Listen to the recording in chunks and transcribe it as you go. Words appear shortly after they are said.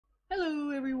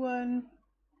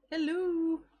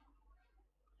Hello.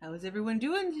 How is everyone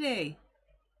doing today?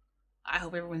 I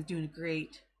hope everyone's doing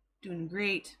great. Doing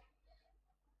great.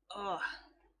 Oh,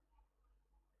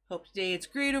 hope today it's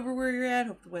great over where you're at.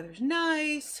 Hope the weather's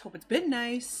nice. Hope it's been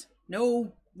nice.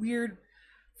 No weird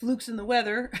flukes in the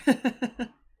weather.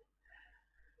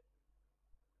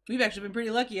 We've actually been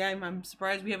pretty lucky. I'm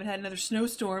surprised we haven't had another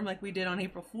snowstorm like we did on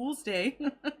April Fool's Day.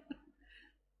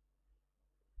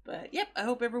 But yep, I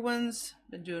hope everyone's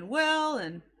been doing well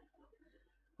and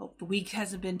hope the week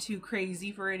hasn't been too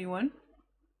crazy for anyone.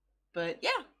 But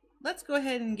yeah, let's go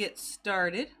ahead and get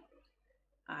started.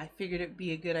 I figured it would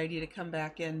be a good idea to come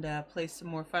back and play some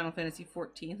more Final Fantasy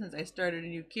XIV since I started a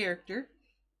new character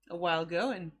a while ago,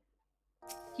 and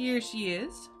here she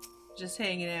is, just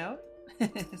hanging out,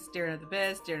 staring at the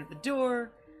bed, staring at the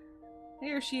door.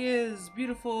 There she is,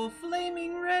 beautiful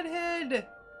flaming redhead,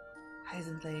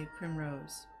 Hyzanthe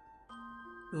Primrose,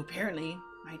 who apparently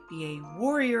might be a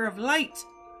warrior of light.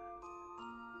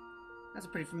 That's a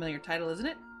pretty familiar title, isn't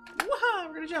it? Waha!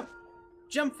 We're gonna jump!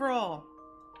 Jump for all!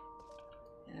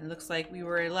 And it looks like we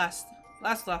were last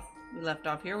we left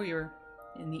off here. We were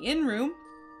in the inn room.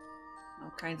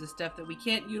 All kinds of stuff that we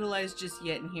can't utilize just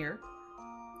yet in here.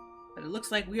 But it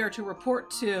looks like we are to report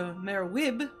to Mayor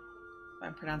Wib, if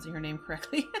I'm pronouncing her name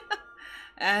correctly,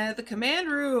 at the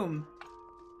command room.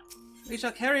 We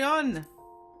shall carry on!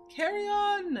 Carry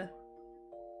on!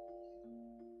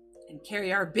 And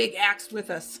carry our big axe with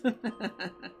us.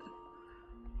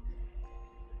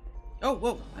 Oh,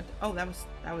 whoa. Oh, that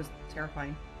was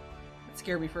terrifying. That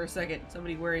scared me for a second.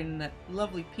 Somebody wearing that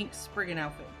lovely pink Spriggan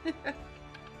outfit.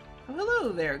 Oh,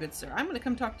 hello there, good sir. I'm going to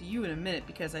come talk to you in a minute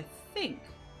because I think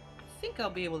I'll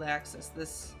be able to access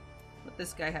this, what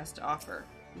this guy has to offer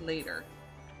later.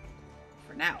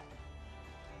 For now.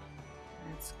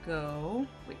 Let's go.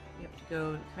 Wait, we have to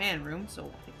go to the command room, so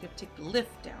I think we have to take the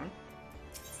lift down.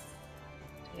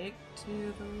 Take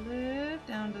to the lift,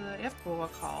 down to the, yep, Boa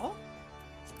Call.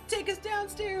 Take us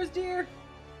downstairs, dear.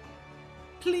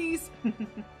 Please.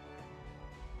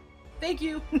 Thank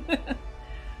you.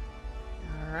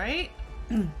 Alright.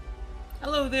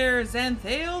 Hello there,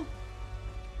 Xanthale.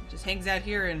 Just hangs out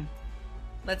here and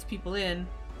lets people in.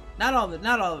 Not all of them.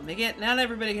 Not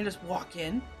everybody can just walk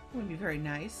in. It would be very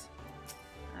nice.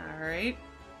 Alright.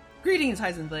 Greetings,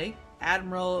 Hyzanthe.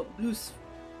 Admiral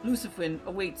Lucifin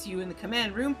awaits you in the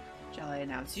command room. Shall I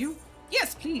announce you?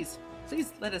 Yes, please.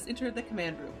 Please let us enter the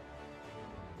command room.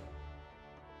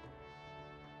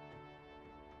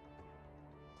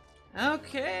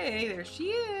 Okay, there she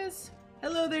is.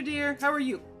 Hello there, dear. How are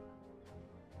you?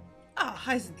 Ah,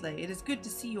 Hyzanthe, it is good to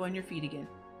see you on your feet again.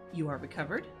 You are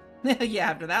recovered? Yeah,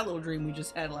 after that little dream we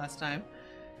just had last time.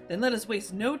 Then let us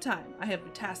waste no time. I have a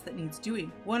task that needs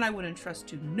doing, one I would entrust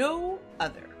to no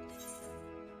other.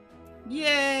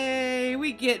 Yay!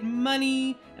 We get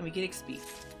money and we get XP.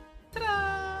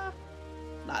 Ta-da!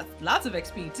 Lots of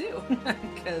XP too,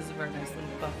 because of our nice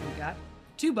little buff we got.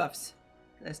 2 buffs.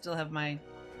 I still have my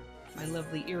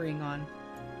lovely earring on.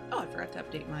 Oh, I forgot to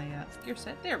update my gear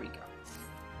set. There we go.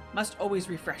 Must always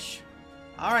refresh.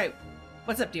 Alright,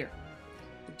 what's up, dear?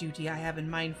 The duty I have in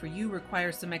mind for you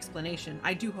requires some explanation.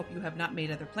 I do hope you have not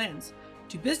made other plans.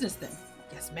 To business, then.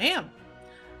 Yes, ma'am.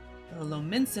 The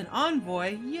Lominsan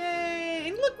envoy. Yay!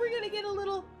 And look, we're gonna get a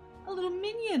little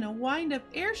minion, a wind-up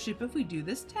airship if we do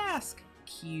this task.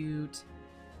 Cute.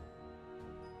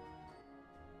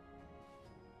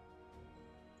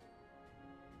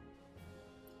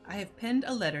 I have penned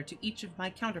a letter to each of my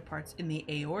counterparts in the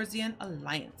Eorzean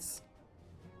Alliance.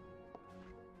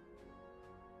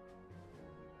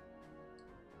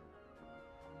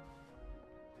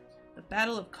 The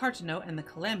Battle of Cartano and the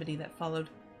calamity that followed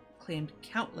claimed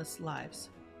countless lives.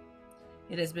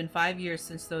 It has been 5 years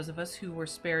since those of us who were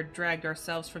spared dragged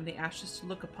ourselves from the ashes to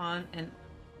look upon an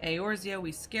Eorzea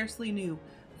we scarcely knew.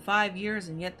 5 years,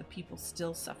 and yet the people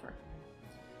still suffer.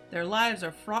 Their lives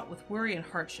are fraught with worry and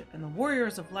hardship, and the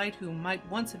warriors of light who might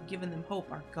once have given them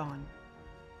hope are gone.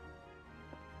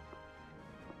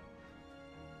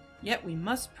 Yet we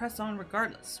must press on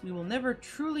regardless. We will never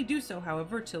truly do so,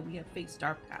 however, till we have faced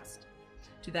our past.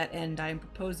 To that end, I am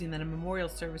proposing that a memorial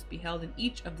service be held in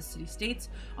each of the city-states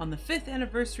on the 5th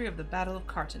anniversary of the Battle of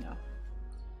Cartano.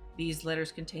 These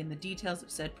letters contain the details of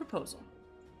said proposal,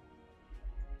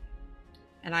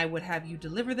 and I would have you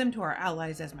deliver them to our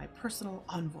allies as my personal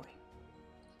envoy.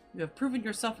 You have proven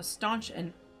yourself a staunch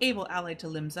and able ally to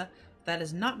Limsa, but that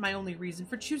is not my only reason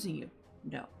for choosing you.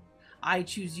 No. I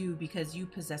choose you because you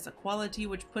possess a quality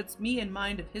which puts me in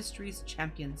mind of history's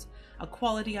champions, a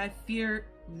quality I fear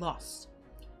lost.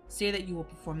 Say that you will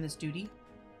perform this duty.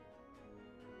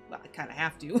 Well, I kind of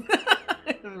have to.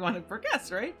 If we want to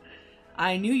progress, right?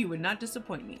 I knew you would not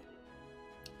disappoint me.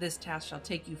 This task shall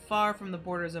take you far from the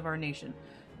borders of our nation,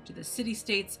 to the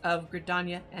city-states of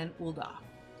Gridania and Ul'dah.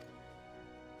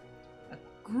 A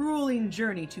grueling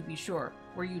journey, to be sure,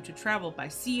 were you to travel by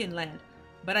sea and land,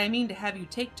 but I mean to have you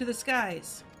take to the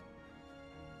skies.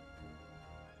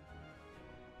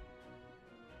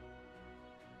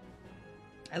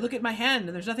 I look at my hand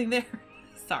and there's nothing there.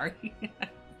 Sorry.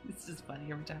 It's just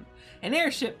funny every time. An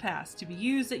airship pass to be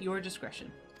used at your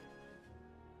discretion.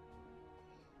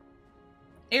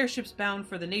 Airships bound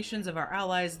for the nations of our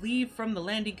allies leave from the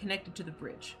landing connected to the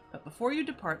bridge. But before you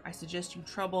depart, I suggest you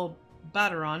trouble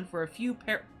Badaron for a few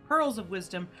pearls of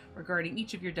wisdom regarding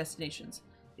each of your destinations.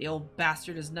 The old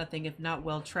bastard is nothing if not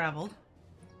well traveled.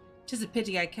 'Tis a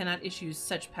pity I cannot issue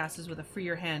such passes with a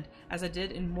freer hand, as I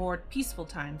did in more peaceful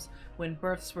times, when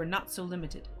berths were not so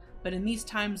limited. But in these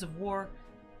times of war,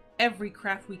 every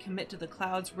craft we commit to the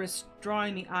clouds risks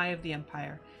drawing the eye of the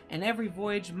Empire, and every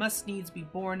voyage must needs be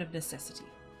born of necessity.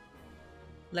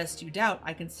 Lest you doubt,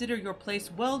 I consider your place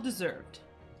well deserved.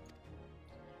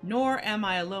 Nor am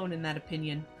I alone in that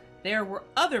opinion. There were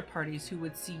other parties who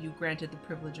would see you granted the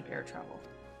privilege of air travel.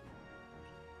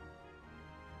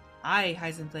 Aye,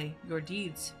 Heisenblay, your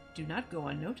deeds do not go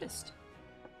unnoticed.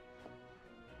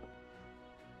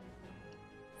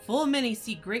 Full many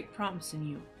see great promise in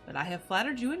you, but I have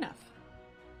flattered you enough.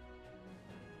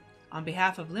 On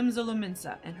behalf of Limsa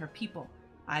Lominsa and her people,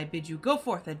 I bid you go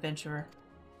forth, adventurer.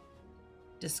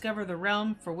 Discover the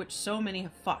realm for which so many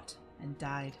have fought and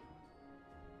died.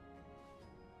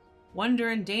 Wonder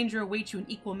and danger await you in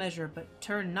equal measure, but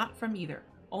turn not from either.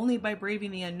 Only by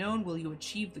braving the unknown will you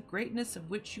achieve the greatness of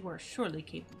which you are surely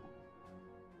capable.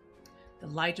 The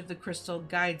light of the crystal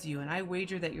guides you, and I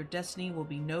wager that your destiny will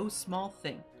be no small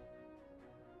thing.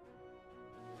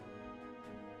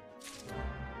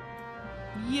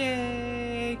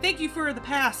 Yay! Thank you for the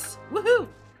pass! Woohoo!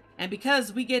 And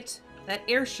because we get that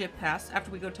airship pass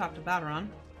after we go talk to Badaron,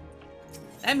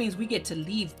 that means we get to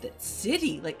leave the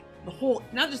city, like the whole,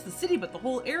 not just the city, but the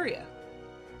whole area.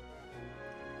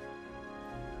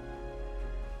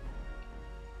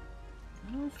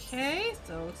 Okay,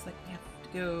 so it looks like we have to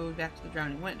go back to the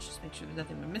Drowning Wench, just make sure there's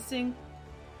nothing we're missing.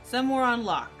 Some more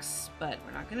unlocks, but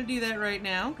we're not going to do that right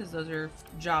now because those are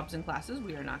jobs and classes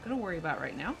we are not going to worry about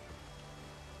right now.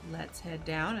 Let's head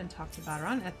down and talk to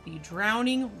Badaron at the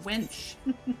Drowning Wench.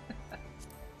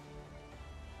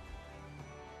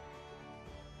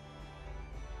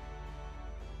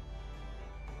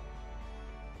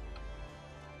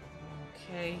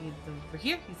 Okay, he's over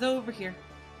here. He's over here.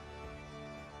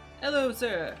 Hello,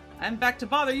 sir. I'm back to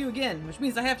bother you again, which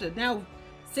means I have to now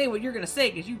say what you're going to say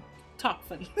because you talk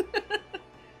funny.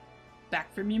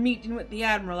 Back from your meeting with the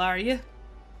Admiral, are you?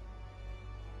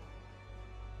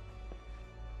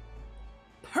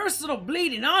 Personal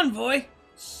bleeding envoy?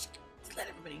 Shh, just let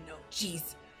everybody know.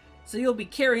 Jeez. So you'll be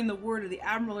carrying the word of the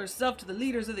Admiral herself to the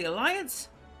leaders of the Alliance?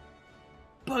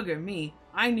 Bugger me.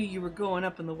 I knew you were going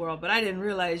up in the world, but I didn't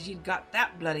realize you'd got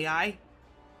that bloody eye.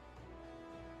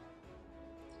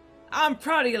 I'm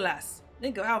proud of you, lass.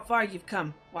 Think of how far you've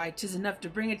come. Why, 'tis enough to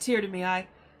bring a tear to me eye.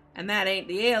 And that ain't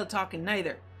the ale talking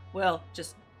neither. Well,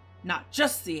 not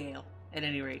just the ale, at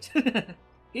any rate.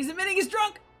 He's admitting he's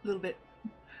drunk. A little bit.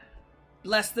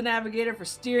 Bless the navigator for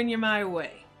steering you my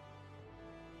way.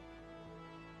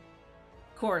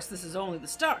 Of course, this is only the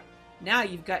start. Now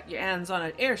you've got your hands on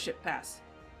an airship pass.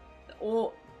 The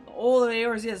whole of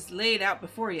Eorzea's laid out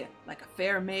before you, like a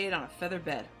fair maid on a feather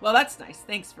bed. Well, that's nice.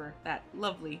 Thanks for that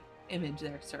lovely image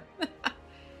there, sir.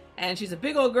 And she's a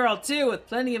big old girl, too, with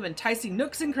plenty of enticing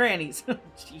nooks and crannies.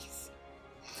 Jeez.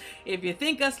 If you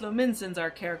think us Lominsans are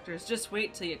characters, just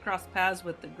wait till you cross paths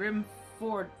with the grim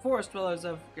forest dwellers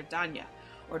of Gridania,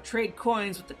 or trade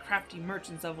coins with the crafty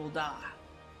merchants of Ul'dah.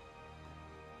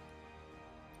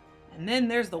 And then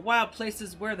there's the wild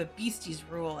places where the beasties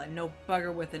rule and no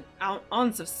bugger with an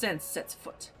ounce of sense sets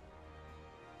foot.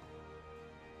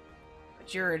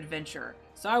 But you're an adventurer,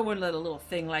 so I wouldn't let a little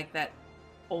thing like that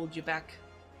hold you back.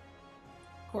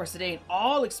 Of course, it ain't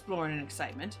all exploring and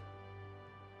excitement.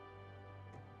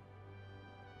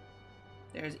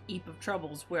 There's a heap of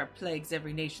troubles where plagues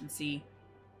every nation see.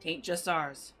 Tain't just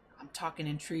ours. I'm talking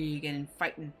intrigue and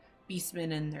fighting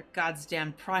beastmen and their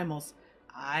goddamn primals.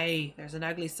 Aye, there's an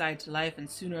ugly side to life, and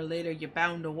sooner or later you're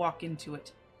bound to walk into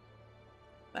it.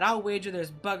 But I'll wager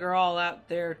there's bugger all out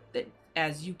there that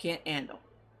as you can't handle.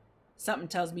 Something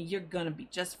tells me you're gonna be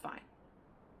just fine.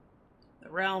 The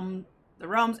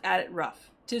realm's at it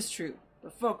rough, 'tis true,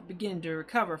 but folk begin to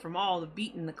recover from all the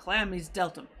beating the calamities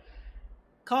dealt 'em.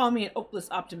 Call me an hopeless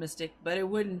optimistic, but it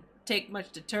wouldn't take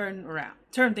much to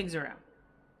turn things around.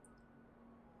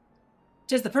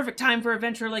 'Tis the perfect time for a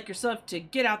adventurer like yourself to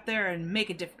get out there and make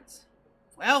a difference.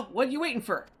 Well, what are you waiting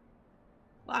for?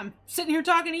 Well, I'm sitting here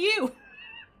talking to you.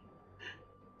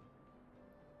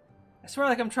 I swear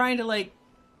like I'm trying to like...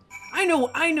 I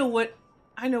know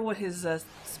what his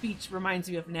speech reminds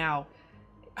me of now.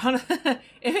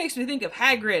 It makes me think of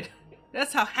Hagrid.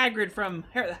 That's how Hagrid from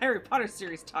the Harry Potter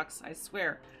series talks, I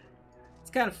swear.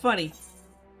 It's kind of funny.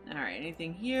 Alright,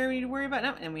 anything here we need to worry about?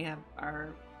 No, and we have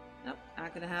our... Nope,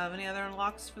 not gonna have any other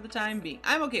unlocks for the time being.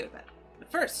 I'm okay with that.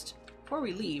 But first, before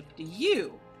we leave, do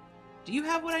you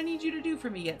have what I need you to do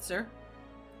for me yet, sir?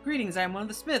 Greetings, I am one of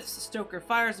the smiths, a stoker of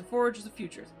fires and forgers of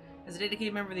futures. As a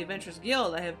dedicated member of the Adventurers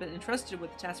Guild, I have been entrusted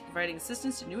with the task of providing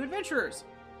assistance to new adventurers.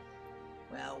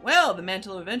 Well, well, the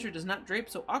mantle of adventure does not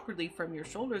drape so awkwardly from your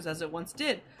shoulders as it once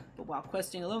did, but while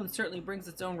questing alone certainly brings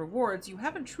its own rewards, you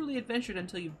haven't truly adventured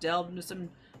until you've delved into some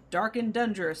darkened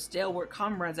dungeon of stalwart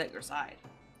comrades at your side.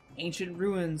 Ancient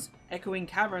ruins, echoing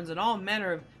caverns, and all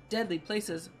manner of deadly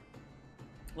places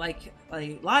lie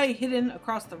hidden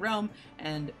across the realm,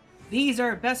 and these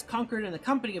are best conquered in the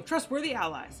company of trustworthy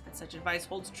allies, and such advice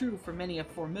holds true for many a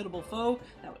formidable foe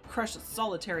that would crush a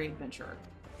solitary adventurer.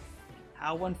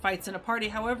 How one fights in a party,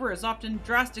 however, is often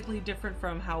drastically different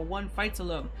from how one fights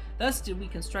alone. Thus did we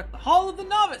construct the Hall of the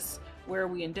Novice, where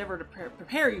we endeavor to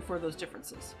prepare you for those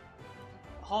differences.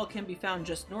 The hall can be found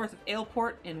just north of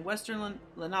Aleport in western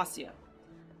Lanasia.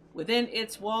 Within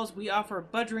its walls, we offer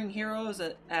budding heroes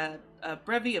a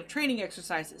bevy of training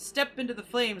exercises. Step into the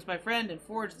flames, my friend, and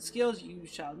forge the skills you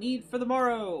shall need for the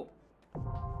morrow.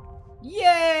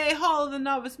 Yay! Hall of the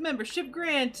Novice membership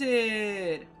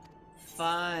granted!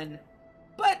 Fun.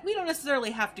 But we don't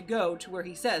necessarily have to go to where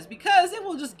he says, because it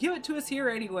will just give it to us here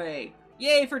anyway.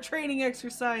 Yay for training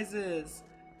exercises!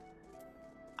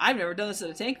 I've never done this at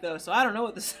a tank, though, so I don't know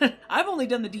what this... I've only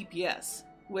done the DPS,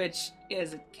 which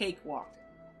is a cakewalk.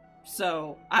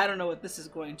 So, I don't know what this is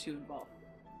going to involve.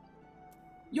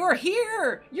 You're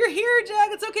here! You're here, Jack!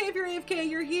 It's okay if you're AFK,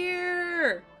 you're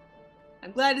here!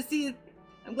 I'm glad to see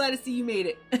you made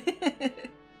it.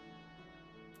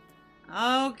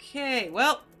 Okay,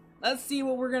 well, let's see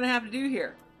what we're gonna have to do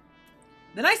here.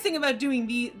 The nice thing about doing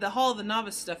the Hall of the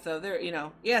Novice stuff,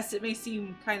 though, yes, it may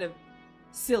seem kind of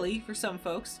silly for some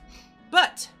folks,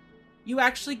 but you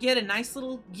actually get a nice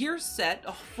little gear set,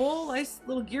 a full nice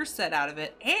little gear set out of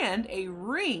it, and a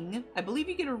ring. I believe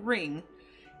you get a ring,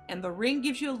 and the ring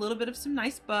gives you a little bit of some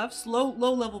nice buffs, low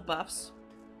level buffs,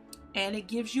 and it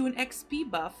gives you an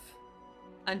XP buff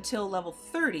until level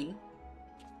 30.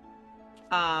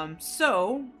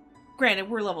 So granted,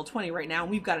 we're level 20 right now,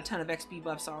 and we've got a ton of XP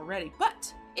buffs already,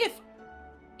 but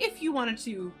if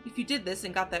you did this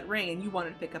and got that ring and you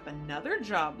wanted to pick up another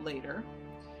job later,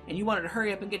 and you wanted to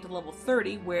hurry up and get to level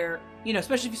 30 where,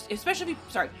 especially if you,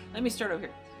 sorry, let me start over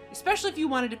here. Especially if you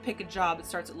wanted to pick a job that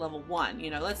starts at level 1.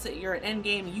 Let's say you're at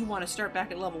endgame and you want to start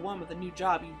back at level 1 with a new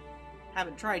job you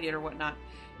haven't tried yet or whatnot.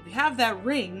 If you have that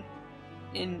ring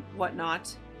and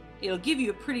whatnot, it'll give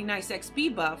you a pretty nice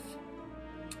XP buff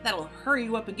that'll hurry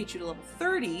you up and get you to level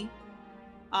 30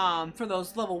 for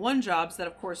those level 1 jobs that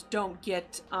of course don't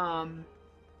get don't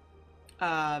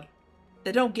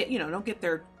get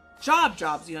their jobs,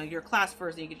 your class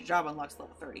first and you get your job unlocks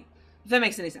level 30. If that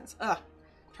makes any sense.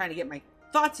 Trying to get my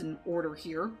thoughts in order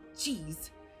here.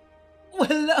 Jeez.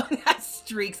 Well,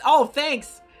 streaks. Oh,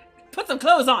 thanks. Put some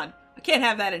clothes on. I can't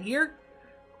have that in here.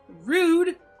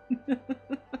 Rude.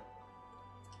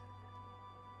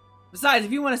 Besides,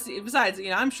 if you want to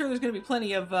see, I'm sure there's going to be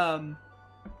plenty of, I'm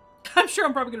sure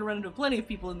I'm probably going to run into plenty of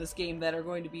people in this game that are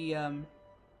going to be,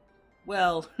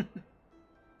 well,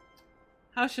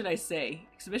 how should I say?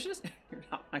 Exhibitionist? You're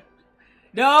not my...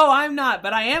 No, I'm not,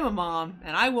 but I am a mom,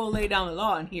 and I will lay down the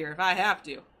law in here if I have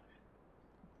to.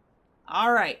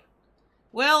 Alright.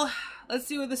 Well, let's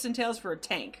see what this entails for a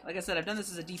tank. Like I said, I've done this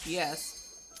as a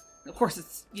DPS. Of course,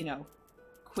 it's,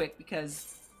 quick,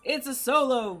 because it's a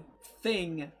solo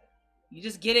thing. You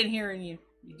just get in here and you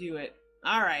do it.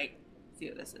 Alright. Let's see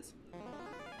what this is.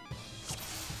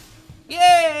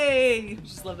 Yay!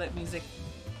 Just love that music.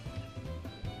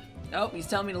 Oh, he's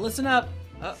telling me to listen up.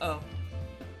 Uh-oh.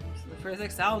 So the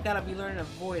physics, I've got to be learning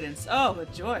avoidance. Oh,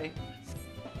 with joy.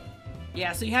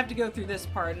 Yeah, so you have to go through this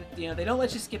part. They don't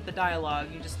let you skip the dialogue.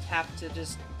 You just have to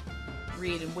just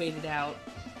read and wait it out.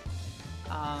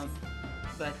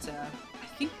 But I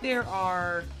think there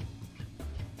are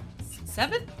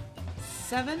 7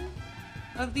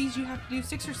 of these you have to do,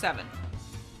 6 or 7.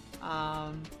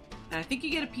 And I think you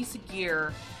get a piece of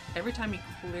gear every time you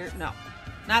clear, no,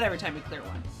 not every time you clear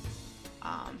one.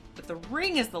 But the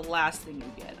ring is the last thing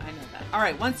you get. I know that.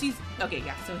 Alright, once he's... Okay,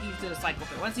 yeah, so he did a cycle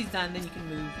through. Once he's done, then you can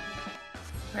move.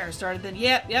 Prepare started then.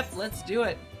 Yep, let's do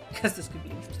it. Because this could be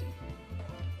interesting.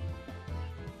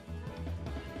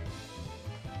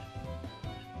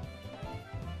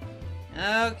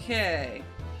 Okay.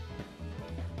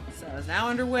 So it's now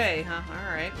underway, huh?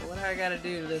 Alright, well, what do I gotta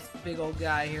do to this big old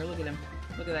guy here? Look at him.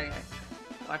 Look at that guy.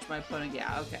 Watch my opponent.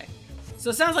 Yeah, okay. So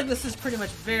it sounds like this is pretty much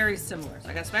very similar. So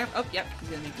I gotta smack him. Oh, yep, he's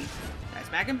gonna make me. Can I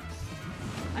smack him?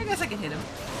 I guess I can hit him.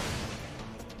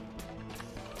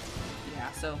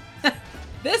 Yeah, so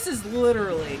this is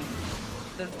literally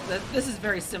this is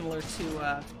very similar to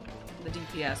the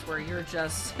DPS, where you're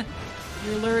just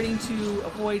you're learning to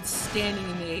avoid standing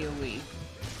in the AoE.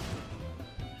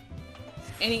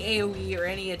 Any AoE or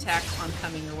any attack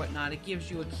oncoming or whatnot, it gives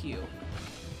you a cue.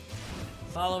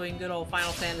 Following good old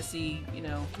Final Fantasy, you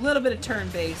know, a little bit of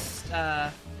turn-based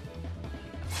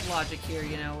logic here,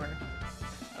 you know, where...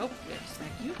 Oh, yeah, smack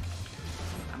you.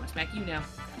 I'm gonna smack you now.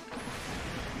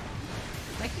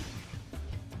 Smack you.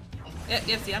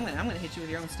 Yeah, see, I'm gonna hit you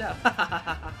with your own stuff.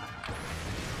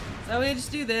 So we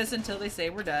just do this until they say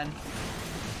we're done.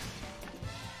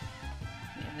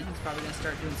 Yeah, and then he's probably gonna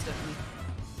start doing stuff to me.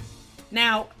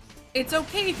 Now, it's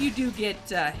okay if you do get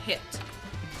hit.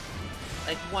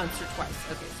 Like once or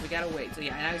twice. Okay, so we gotta wait. So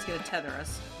yeah, now he's gonna tether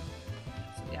us.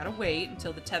 So we gotta wait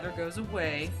until the tether goes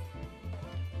away.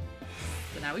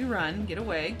 So now we run, get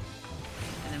away.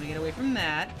 And then we get away from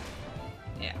that.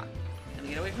 Yeah. And we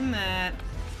get away from that.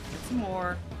 Get some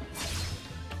more.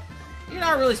 You're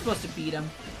not really supposed to beat him.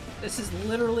 This is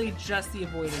literally just the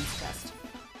avoidance test.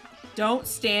 Don't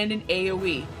stand in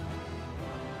AoE.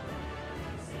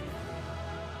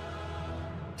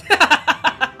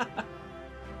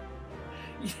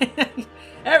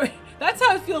 That's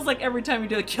how it feels like every time you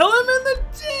do it. Kill him in the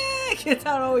dick! It's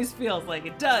how it always feels like.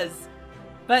 It does.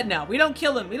 But no, we don't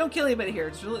kill him. We don't kill anybody here.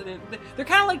 It's really, they're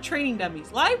kind of like training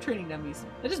dummies. Live training dummies.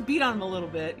 They just beat on them a little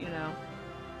bit, you know.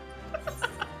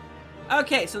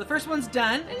 Okay, so the first one's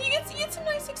done. And you get some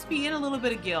nice XP and a little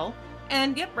bit of gil.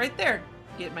 And yep, right there.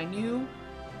 Get my new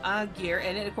gear.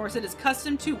 And of course it is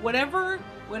custom to whatever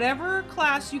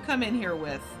class you come in here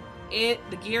with.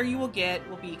 The gear you will get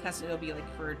will be custom. It'll be like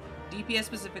for DPS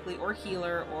specifically, or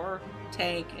healer, or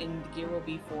tank, and the gear will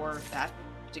be for that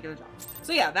particular job.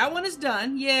 So yeah, that one is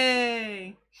done.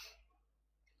 Yay!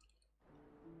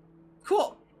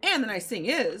 Cool. And the nice thing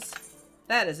is,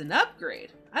 that is an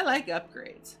upgrade. I like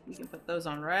upgrades. We can put those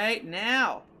on right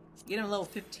now. Get him level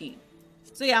 15.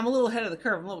 So yeah, I'm a little ahead of the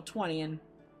curve. I'm level 20, and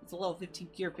it's a level 15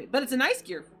 gear pit. But it's a nice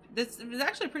gear. It's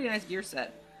actually a pretty nice gear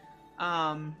set.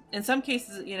 In some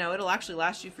cases, you know, it'll actually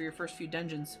last you for your first few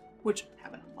dungeons, which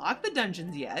haven't unlocked the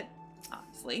dungeons yet,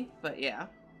 obviously, but yeah.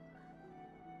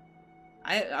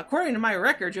 According to my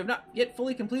records, you have not yet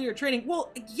fully completed your training.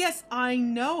 Well, yes, I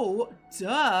know,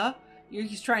 duh.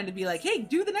 He's trying to be like, hey,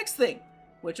 do the next thing,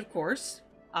 which of course,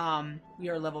 we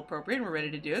are level appropriate and we're ready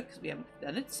to do it because we haven't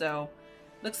done it. So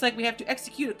looks like we have to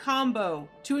execute a combo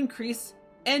to increase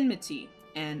enmity,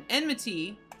 and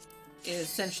enmity is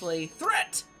essentially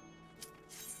threat.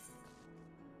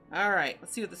 Alright,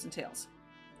 let's see what this entails.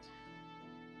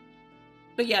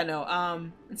 But yeah, no,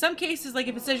 in some cases, like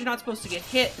if it says you're not supposed to get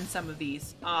hit in some of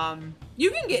these,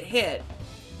 you can get hit,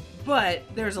 but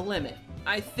there's a limit.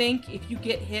 I think if you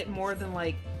get hit more than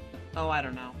like, oh, I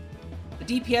don't know.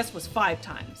 The DPS was 5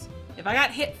 times. If I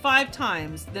got hit 5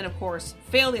 times, then of course,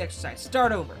 fail the exercise,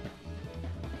 start over.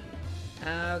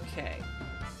 Okay.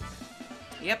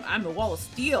 Yep, I'm the wall of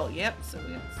steel. Yep, so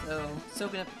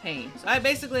soaking up the pain. So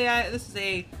this is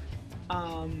a,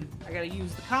 I gotta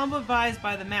use the combo advised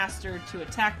by the master to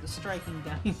attack the striking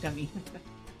dummy.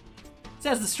 It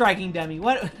says the striking dummy.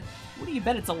 What do you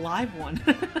bet it's a live one?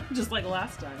 Just like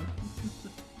last time.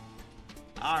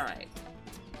 Alright.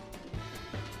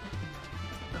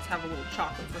 Let's have a little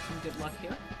chocolate for some good luck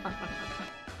here.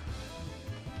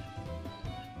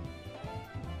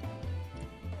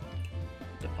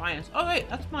 Defiance. Oh wait,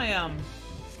 that's my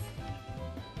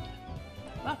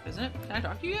buff, isn't it? Can I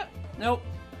talk to you yet? Nope.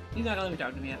 He's not gonna let me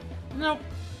talk to me yet. Nope.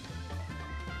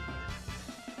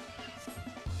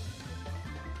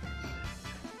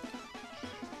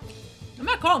 I'm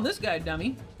not calling this guy a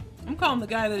dummy. I'm calling the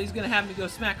guy that he's gonna have me go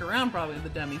smack around probably the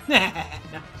dummy.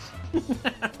 No.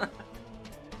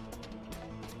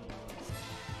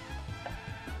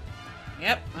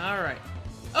 Yep, alright.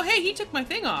 Oh hey, he took my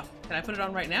thing off. Can I put it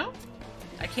on right now?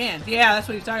 I can. Yeah, that's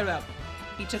what he's talking about.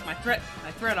 He took my threat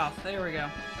off. There we go.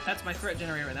 That's my threat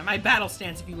generator right there. My battle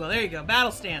stance, if you will. There you go.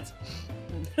 Battle stance.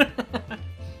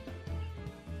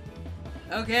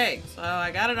 Okay, so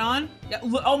I got it on. Yeah,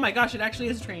 oh my gosh, it actually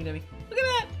is a training dummy. Look at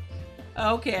that.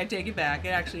 Oh, okay, I take it back. It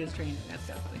actually is a training dummy. That's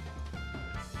kind of funny.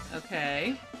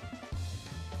 Okay.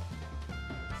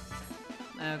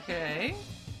 Okay.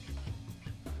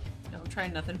 Don't try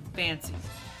nothing fancy.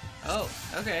 Oh,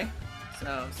 okay.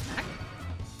 So, smack.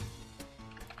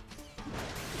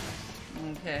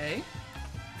 Okay.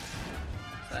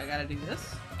 So I gotta do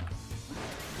this.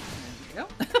 There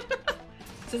we go.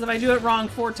 Says if I do it wrong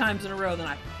 4 times in a row, then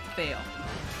I fail.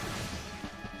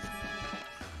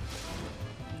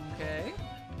 Okay.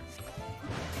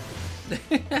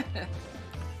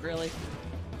 Really?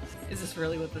 Is this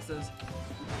really what this is?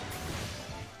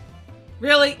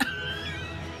 Really?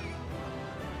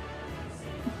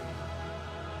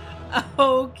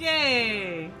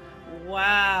 Okay.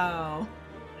 Wow.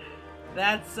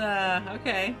 That's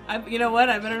okay. You know what?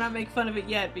 I better not make fun of it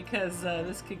yet because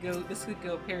this could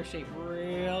go pear-shaped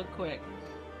real quick.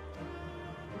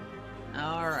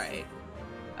 All right.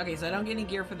 Okay, so I don't get any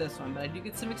gear for this one, but I do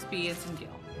get some XP and some gil.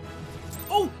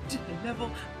 Oh, did I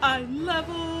level? I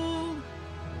leveled.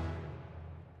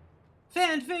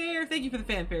 Fanfare. Thank you for the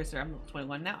fanfare, sir. I'm level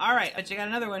 21 now. All right, I check out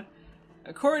another one.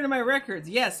 According to my records,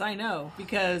 yes, I know,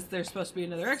 because there's supposed to be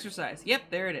another exercise. Yep,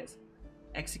 there it is.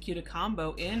 Execute a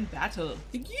combo in battle.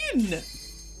 Begin!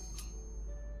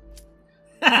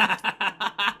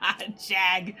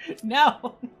 Jag!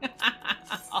 No!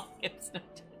 I'll get some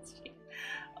touch.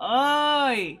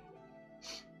 Oi!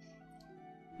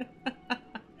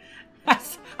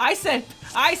 I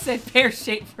said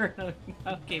pear-shaped for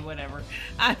okay, whatever.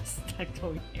 I'm stuck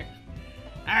going here.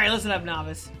 Alright, listen up,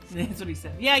 novice. That's what he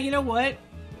said. Yeah, you know what?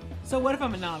 So what if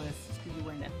I'm a novice? Just because you're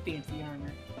wearing that fancy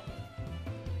armor.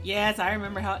 Yes, I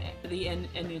remember how the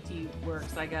enmity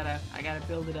works. I gotta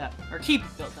build it up. Or keep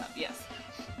it built up, yes.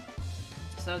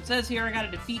 So it says here I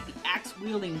gotta defeat the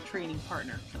axe-wielding training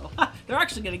partner. So they're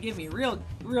actually gonna give me a real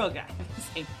guy.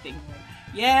 Same thing, right?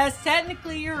 Yes,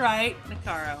 technically you're right,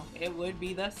 Nakaro. It would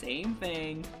be the same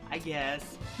thing, I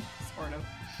guess. Sort of.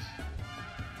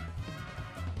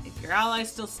 If your allies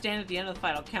still stand at the end of the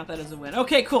fight, I'll count that as a win.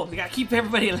 Okay, cool. We gotta keep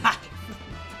everybody alive.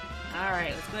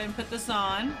 Alright, let's go ahead and put this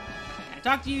on. Can I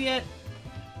talk to you yet?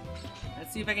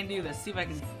 Let's see if I can do this. See if I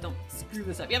can don't screw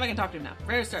this up. Yep, I can talk to him now.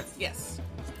 Ready to start. Yes.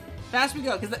 Fast we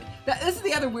go. Because this is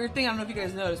the other weird thing. I don't know if you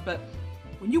guys noticed, but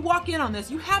when you walk in on this,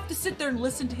 you have to sit there and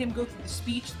listen to him go through the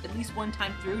speech at least one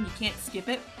time through, and you can't skip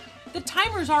it. The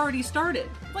timer's already started.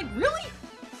 Like, really?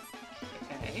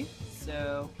 Okay,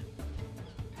 so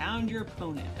pound your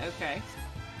opponent. Okay.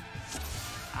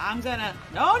 I'm gonna...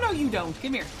 No, you don't.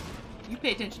 Come here. You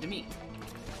pay attention to me.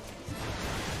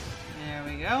 There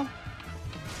we go.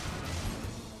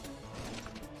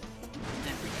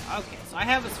 There we go. Okay, so I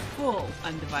have his full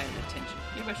undivided attention.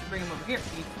 Maybe I should bring him over here.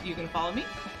 You gonna follow me?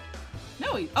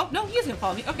 No, oh, no, he is gonna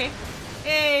follow me. Okay.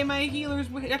 Hey, my healer's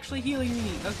actually healing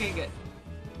me. Okay, good.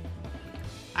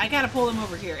 I gotta pull him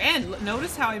over here. And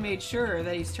notice how I made sure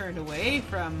that he's turned away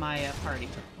from my party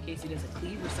in case he does a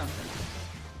cleave or something.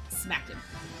 Smacked him.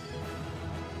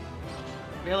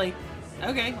 Really?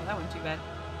 Okay, well that wasn't too bad.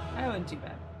 That wasn't too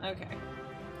bad. Okay.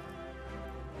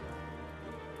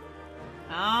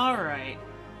 Alright.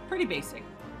 Pretty basic.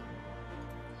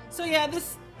 So yeah,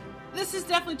 this is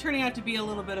definitely turning out to be a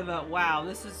little bit of a wow,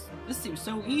 this seems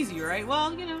so easy, right?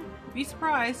 Well, you know, be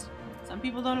surprised. Some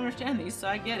people don't understand these, so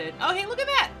I get it. Oh, hey, look at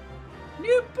that!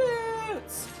 New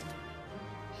boots!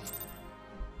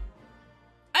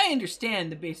 I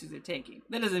understand the basics of tanking.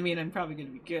 That doesn't mean I'm probably going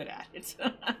to be good at it.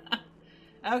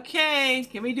 Okay,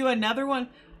 can we do another one?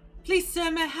 Please, sir,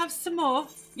 may I have some more?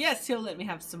 Yes, he'll let me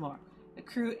have some more.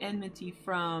 Accrue enmity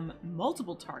from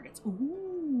multiple targets.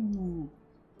 Ooh.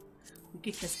 We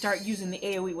get to start using the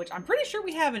AoE, which I'm pretty sure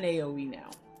we have an AoE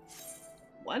now.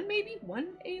 One, maybe? One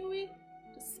AoE?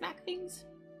 To smack things?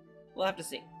 We'll have to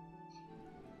see.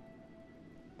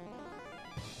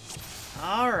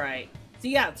 Alright.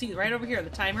 See right over here, the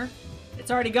timer?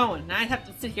 It's already going. Now I have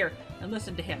to sit here and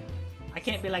listen to him. I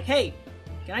can't be like, hey,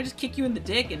 can I just kick you in the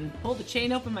dick and pull the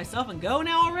chain open myself and go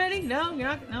now already? No, you're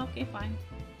not. No, okay, fine.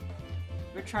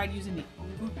 Ever tried using the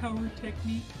overpower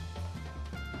technique?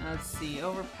 Let's see,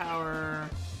 overpower.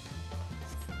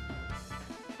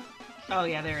 Oh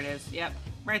yeah, there it is. Yep,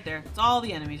 right there. It's all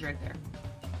the enemies right there.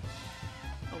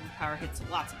 Overpower hits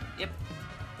lots of them. Yep.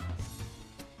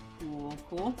 Cool,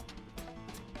 cool.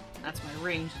 That's my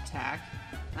ranged attack.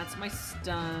 That's my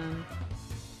stun.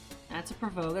 That's a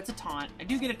provoke. That's a taunt. I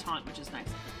do get a taunt, which is nice.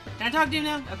 Can I talk to him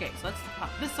now? Okay, so let's pop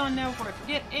this on now before I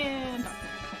forget and talk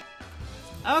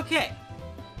to him. Okay.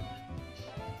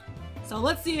 So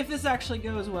let's see if this actually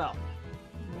goes well.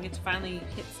 We get to finally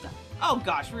hit stuff. Oh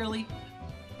gosh, really?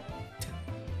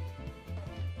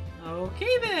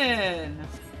 Okay then.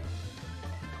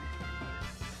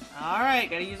 Alright,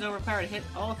 gotta use overpower to hit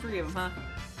all three of them, huh?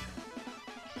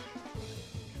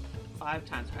 5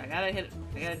 times. I gotta hit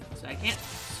it. So I can't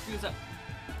screw this up.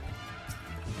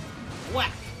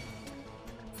 Whack!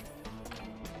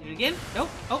 Do it again? Nope.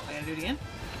 Oh, I gotta do it again.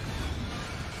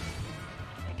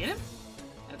 Did I get him?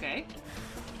 Okay.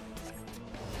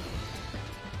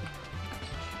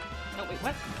 No, wait,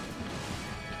 what?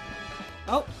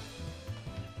 Oh!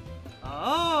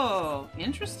 Oh!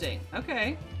 Interesting.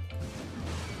 Okay.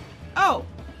 Oh!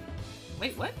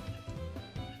 Wait, what?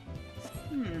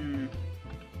 Hmm.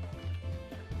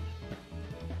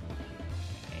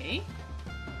 Okay.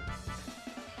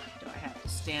 Do I have to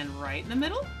stand right in the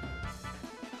middle?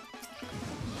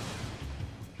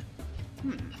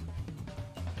 Hmm.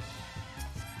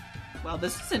 Well,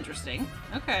 this is interesting.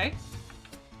 Okay.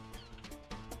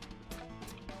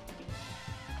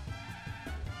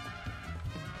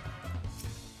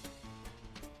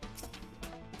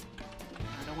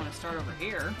 I don't want to start over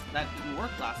here. That didn't work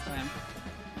last time.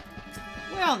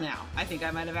 Well, now, I think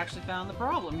I might have actually found the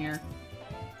problem here.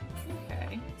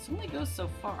 Okay. This only goes so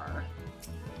far.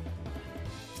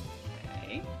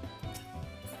 Okay.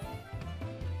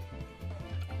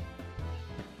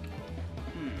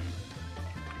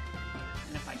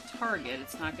 And if I target,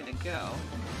 it's not gonna go.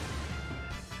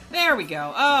 There we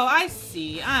go. Oh, I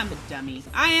see. I'm the dummy.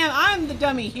 I'm the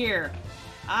dummy here.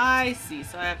 I see.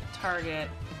 So I have to target.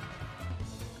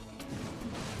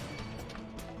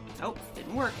 Nope,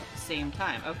 didn't work at the same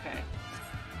time. Okay.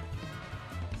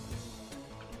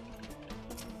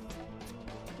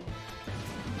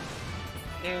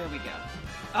 There we go.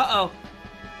 Uh-oh.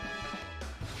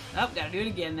 Oh, gotta do it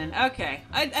again then. Okay.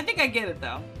 I think I get it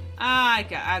though.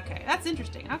 Okay. That's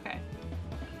interesting. Okay.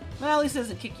 Well, at least it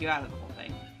doesn't kick you out of the whole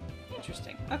thing.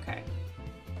 Interesting. Okay.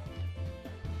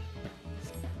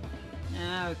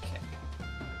 Okay.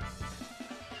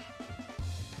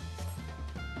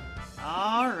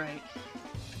 Alright.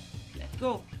 Let's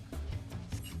go.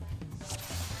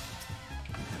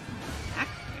 Back.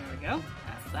 There we go.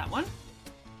 That's that one.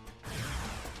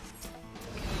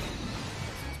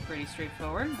 It's pretty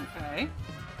straightforward. Okay.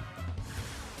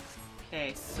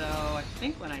 Okay, so I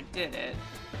think when I did it...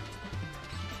 I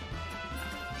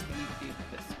think I need to do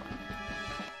this one.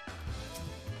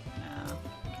 No.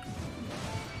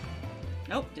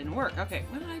 Nope, didn't work. Okay,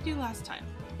 what did I do last time?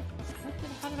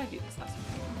 How did I do this last time?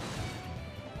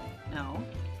 No.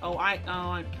 Oh,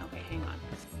 okay, hang on.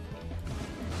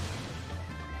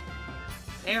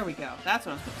 There we go. That's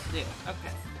what I'm supposed to do.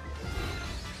 Okay.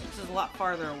 This is a lot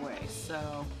farther away,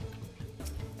 so...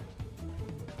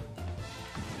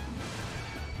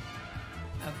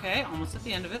 Okay, almost at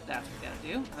the end of it. That's what we gotta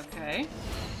do. Okay.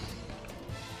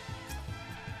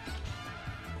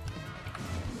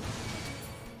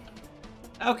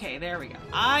 Okay, there we go.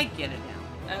 I get it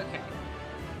now. Okay.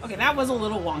 Okay, that was a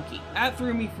little wonky. That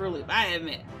threw me for a loop, I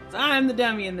admit. So I'm the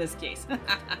dummy in this case.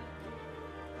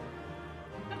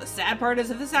 The sad part is,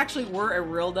 if this actually were a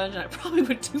real dungeon, I probably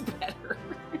would do better.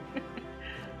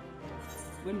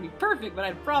 Wouldn't be perfect, but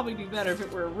I'd probably do better if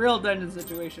it were a real dungeon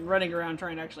situation, running around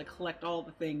trying to actually collect all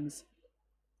the things.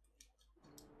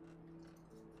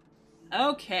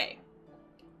 Okay.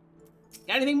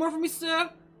 Got anything more for me,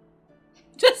 sir?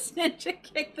 Just ninja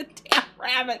kick the damn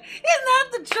rabbit. Isn't that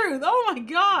the truth? Oh my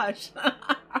gosh.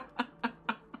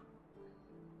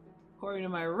 According to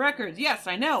my records, yes,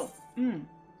 I know.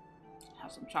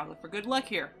 Have some chocolate for good luck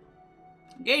here.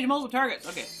 Engage multiple targets.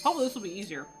 Okay, hopefully this will be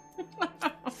easier.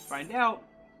 Find out.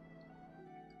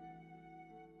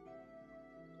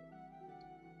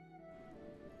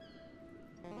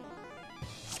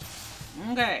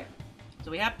 Okay,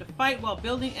 so we have to fight while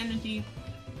building entity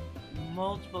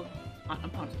multiple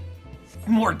opponents.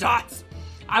 More dots!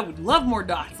 I would love more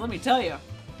dots, let me tell you.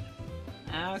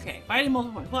 Okay, fighting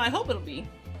multiple points. Well, I hope it'll be.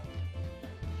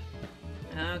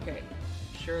 Okay,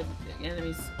 sure the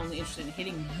enemy's only interested in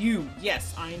hitting you.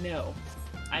 Yes, I know.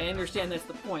 I understand that's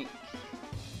the point.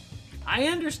 I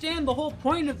understand the whole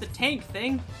point of the tank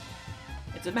thing.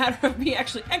 It's a matter of me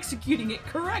actually executing it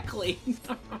correctly.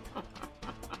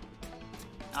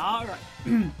 Alright.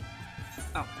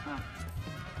 Oh,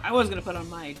 I was gonna put on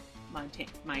my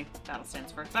battle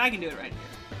stance first, but I can do it right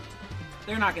here.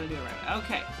 They're not gonna do it right.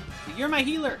 Okay. So you're my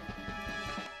healer.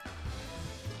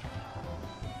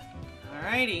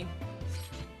 Alrighty.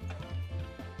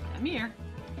 I'm here.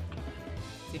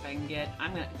 See if I can get.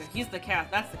 He's the cast.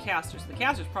 That's the caster. So the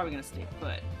caster's probably gonna stay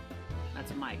put.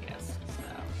 That's my guess. So.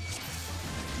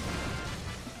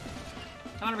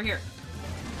 Come on over here.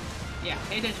 Yeah,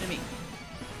 pay attention to me.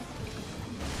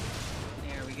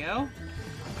 There we go.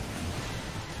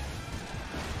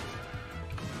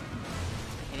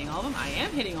 Hitting all of them? I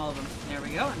am hitting all of them. There we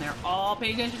go. And they're all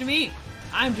paying attention to me.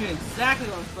 I'm doing exactly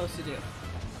what I'm supposed to do.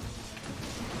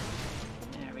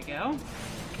 go.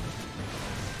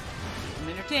 Keep them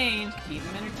entertained. Keep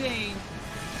them entertained.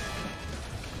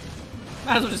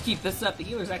 Might as well just keep this up. The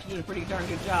healer's actually doing a pretty darn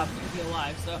good job to be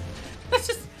alive, so let's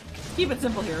just keep it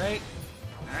simple here, right?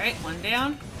 Alright, one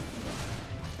down.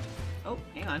 Oh,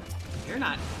 hang on. You're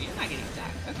not getting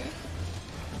attacked. Okay.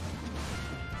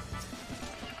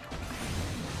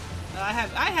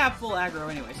 I have full aggro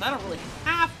anyway, so I don't really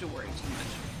have to worry too much.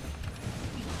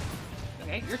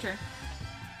 Okay, your turn.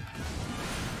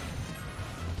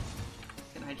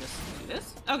 Can I just do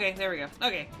this? Okay, there we go.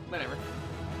 Okay, whatever.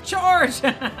 Charge!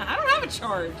 I don't have a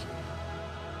charge.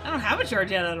 I don't have a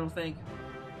charge yet, I don't think.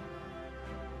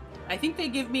 I think they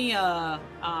give me a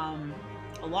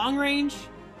long range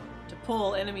to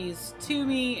pull enemies to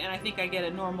me, and I think I get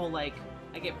a normal, like,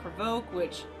 I get provoke,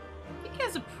 which I think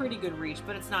has a pretty good reach,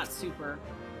 but it's not super.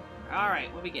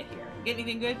 Alright, what do we get here? Get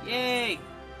anything good? Yay!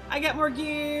 I got more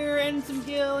gear and some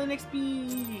gil and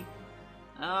XP!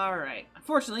 Alright.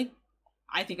 Unfortunately,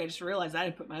 I think I just realized I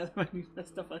didn't put my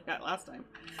stuff I got last time.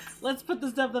 Let's put the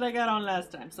stuff that I got on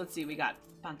last time. So let's see, we got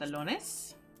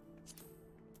pantalones.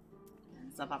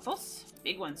 And zapatos.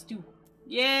 Big ones too.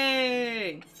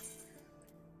 Yay!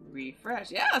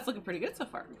 Refresh. Yeah, it's looking pretty good so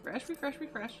far. Refresh, refresh,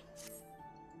 refresh.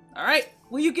 Alright,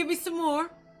 will you give me some more?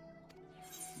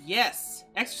 Yes.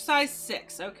 Exercise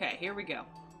 6. Okay, here we go.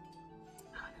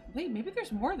 Wait, maybe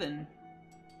there's more than...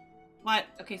 What?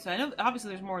 Okay, so I know obviously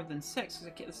there's more than 6.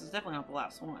 This is definitely not the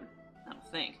last one. I don't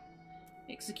think.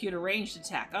 Execute a ranged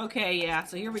attack. Okay, yeah,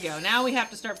 so here we go. Now we have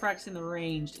to start practicing the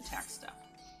ranged attack stuff.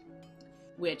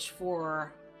 Which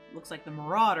for... looks like the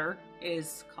Marauder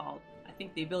is called... I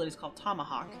think the ability is called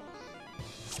Tomahawk.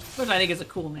 Which I think is a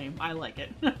cool name. I like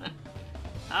it.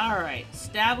 Alright.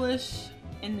 Establish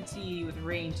enmity with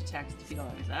ranged attacks to defeat all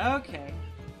enemies. Okay.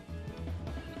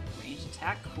 Ranged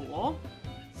attack, cool.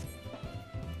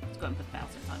 Let's go ahead and put the battle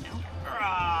sense on now.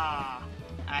 Arrgh!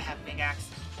 I have big axe.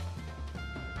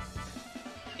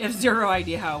 I have zero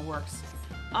idea how it works.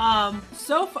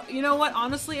 So far, you know what?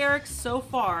 Honestly, Eric, so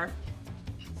far,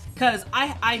 because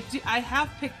I have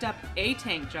picked up a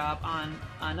tank job on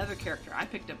another character. I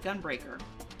picked up Gunbreaker,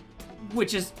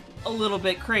 which is a little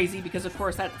bit crazy because, of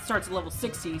course, that starts at level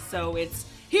 60. So it's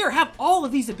here, have all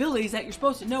of these abilities that you're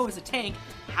supposed to know as a tank.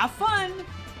 Have fun.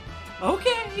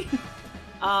 Okay.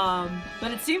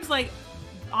 But it seems like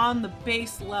on the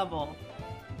base level,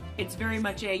 it's very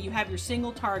much you have your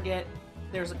single target.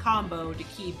 There's a combo to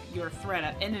keep your threat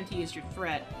up. Enmity is your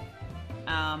threat.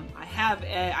 I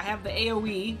have the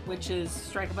AoE, which is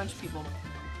strike a bunch of people,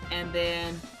 and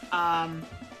then I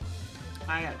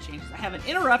gotta change this. I have an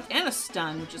interrupt and a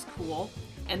stun, which is cool.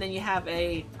 And then you have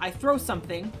I throw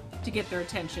something to get their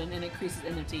attention and increases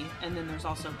enmity. And then there's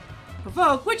also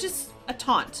provoke, which is a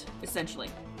taunt essentially.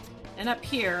 And up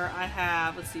here I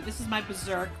have, let's see, this is my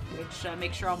berserk, which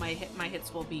makes sure all my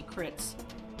hits will be crits.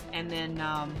 And then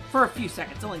for a few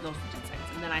seconds, only goes for 10 seconds.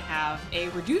 And then I have a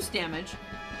reduced damage.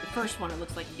 The first one it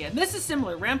looks like again. This is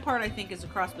similar. Rampart I think is a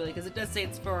cross ability because it does say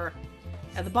it's for,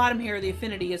 at the bottom here, the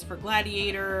affinity is for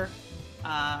Gladiator,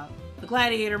 the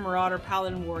Gladiator, Marauder,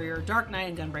 Paladin, Warrior, Dark Knight,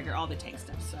 and Gunbreaker, all the tank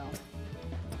stuff. So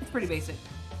it's pretty basic.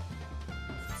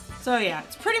 So yeah,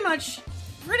 it's pretty much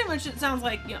it sounds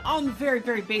like, you know, on the very,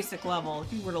 very basic level,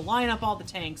 if you were to line up all the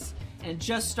tanks and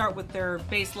just start with their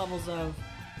base levels of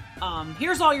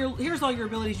here's all your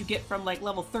abilities you get from like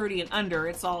level 30 and under.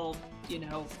 It's all, you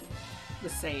know, the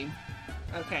same.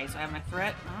 Okay, so I have my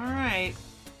threat. Alright.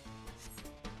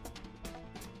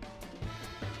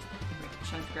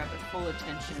 Trying to grab their full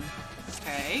attention.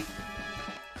 Okay.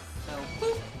 So,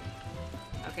 boop.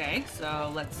 Okay,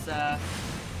 so let's, okay,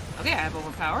 I have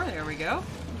overpower. There we go.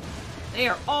 They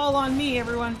are all on me,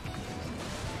 everyone.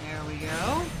 There we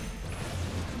go.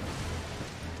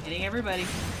 Hitting everybody.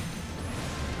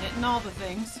 Hitting all the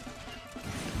things.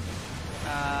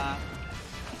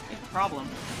 Big problem.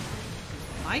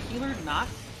 My healer not...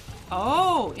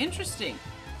 Oh, interesting.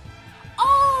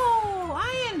 Oh,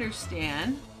 I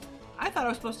understand. I thought I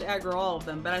was supposed to aggro all of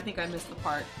them, but I think I missed the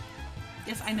part.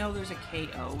 Yes, I know there's a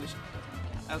KO, which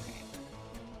doesn't count. Okay.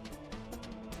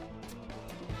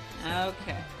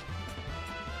 Okay.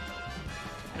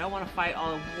 I don't want to fight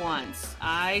all at once.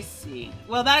 I see.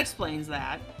 Well, that explains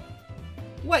that.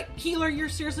 What, healer, you're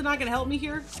seriously not going to help me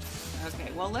here? Okay,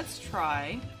 well, let's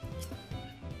try.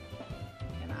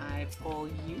 Can I pull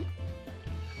you?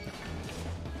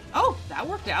 Oh, that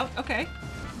worked out. Okay.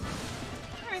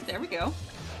 Alright, there we go.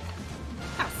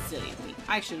 How silly of me.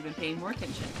 I should have been paying more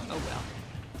attention. Oh well.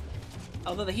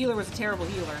 Although the healer was a terrible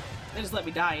healer. They just let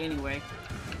me die anyway.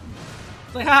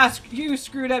 It's like, ah, you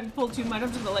screwed up, you pulled too much,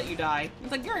 I'm just gonna let you die.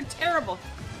 It's like, you're terrible.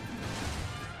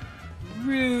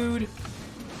 Rude.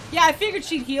 Yeah, I figured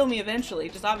she'd heal me eventually.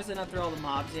 Just obviously not through all the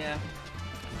mobs, yeah.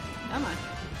 Come on.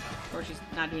 Of course, she's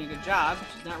not doing a good job.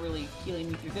 She's not really healing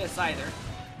me through this either.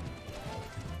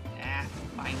 Ah,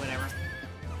 fine, whatever.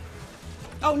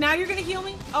 Oh, now you're gonna heal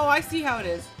me? Oh, I see how it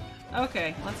is.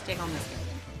 Okay, let's take on this guy then.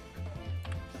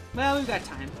 Well, we've got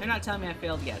time. They're not telling me I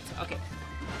failed yet, so okay.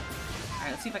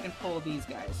 Alright, let's see if I can pull these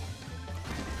guys.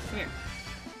 Come here.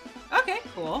 Okay,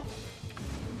 cool.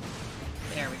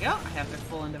 There we go. I have their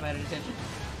full undivided attention.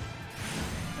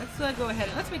 Let's go ahead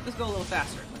and let's make this go a little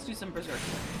faster. Let's do some berserk.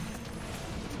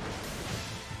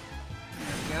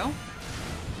 There we go.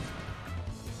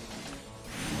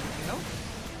 There we go.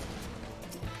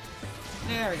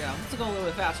 There we go. Let's go a little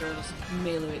bit faster. We'll just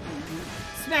melee it.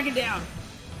 Smack it down!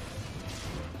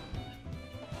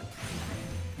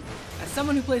 As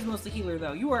someone who plays mostly healer,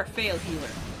 though, you are a failed healer.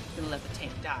 Gonna let the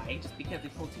tank die just because they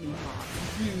pulled too many mobs.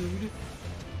 Rude.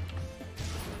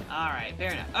 Alright,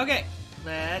 fair enough. Okay,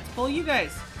 let's pull you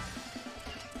guys.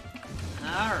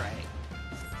 Alright.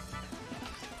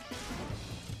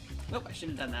 Nope, I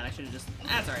shouldn't have done that. I should have just...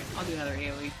 That's alright. I'll do another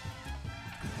AoE.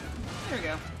 There we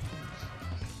go.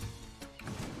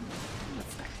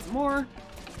 Let's smack some more.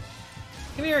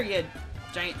 Come here, you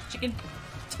giant chicken.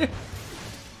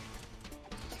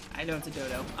 I know it's a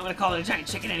dodo. I'm gonna call it a giant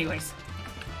chicken anyways.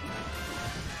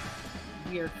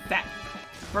 Weird fat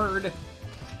bird.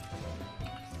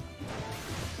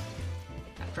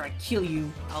 After I kill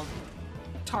you, I'll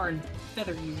tar and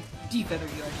feather you. Defeather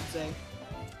you, I should say.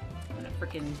 I'm gonna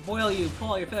frickin' boil you, pull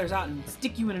all your feathers out, and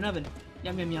stick you in an oven.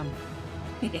 Yum, yum, yum.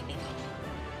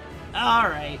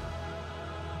 Alright.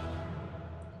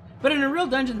 But in a real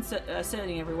dungeon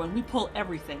setting, everyone, we pull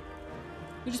everything.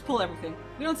 We just pull everything.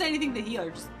 We don't say anything to the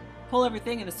healer, just pull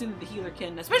everything and assume that the healer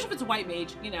can, especially if it's a white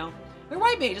mage, you know. They're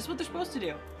white mage, that's what they're supposed to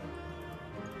do.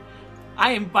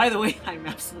 I am, by the way, I'm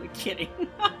absolutely kidding.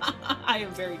 I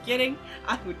am very kidding.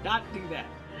 I would not do that.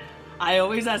 I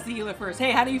always ask the healer first,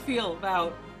 hey, how do you feel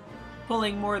about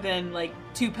pulling more than, like,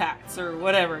 2 packs or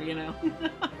whatever, you know?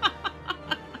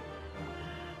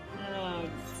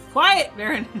 Quiet,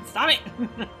 Baron! Stop it!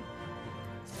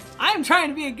 I'm trying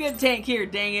to be a good tank here,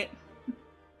 dang it.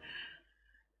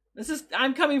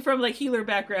 I'm coming from, like, healer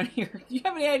background here. Do you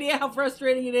have any idea how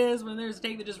frustrating it is when there's a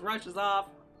tank that just rushes off?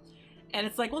 And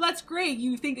it's like, well, that's great.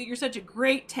 You think that you're such a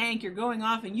great tank. You're going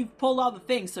off and you've pulled all the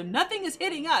things, so nothing is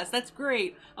hitting us. That's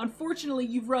great. Unfortunately,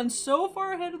 you've run so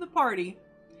far ahead of the party,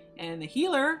 and the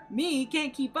healer, me,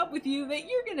 can't keep up with you that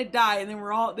you're gonna die, and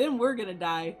then we're gonna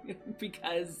die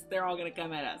because they're all gonna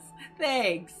come at us.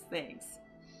 Thanks.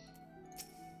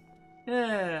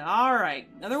 All right,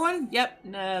 another one. Yep,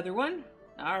 another one.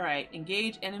 All right,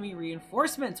 engage enemy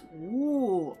reinforcements.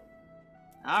 Ooh.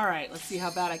 All right, let's see how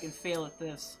bad I can fail at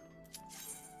this.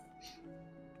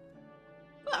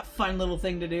 A fun little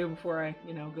thing to do before I,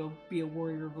 you know, go be a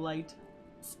warrior of light.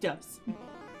 Stuffs.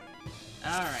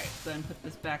 Alright, so then put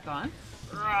this back on.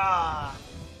 Rah!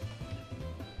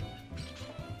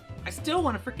 I still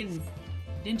want to freaking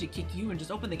ninja kick you and just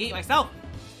open the gate myself.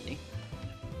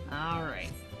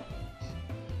 Alright.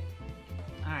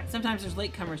 Alright, sometimes there's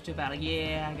latecomers to a battle.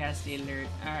 Yeah, I gotta stay alert.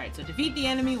 Alright, so defeat the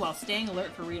enemy while staying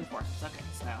alert for reinforcements. Okay,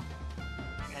 so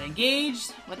I gotta engage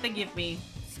what they give me,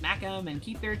 smack them, and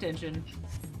keep their attention.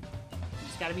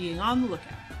 Just gotta be on the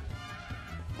lookout.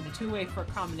 And a two-way for a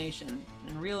combination,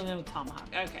 and reel them in with tomahawk.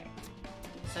 Okay.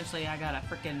 Essentially, I gotta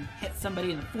frickin' hit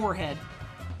somebody in the forehead.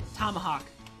 Tomahawk.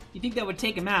 You think that would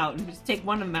take them out, and just take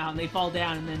one of them out, and they fall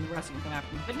down, and then the rest of them come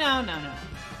after me. But no.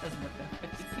 Doesn't work that way.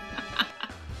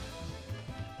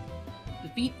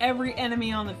 Defeat every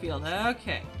enemy on the field.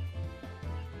 Okay.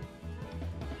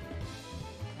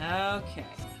 Okay.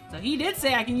 So he did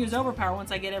say I can use overpower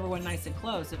once I get everyone nice and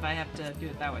close if I have to do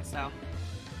it that way, so...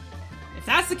 If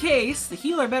that's the case, the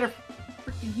healer better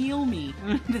freaking heal me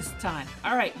this time.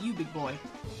 Alright, you big boy.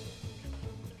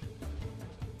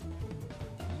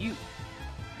 You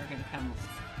are gonna come...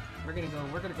 We're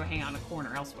gonna go hang out in a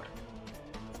corner elsewhere.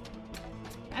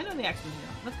 I know the axe moves are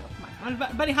on. Let's go, come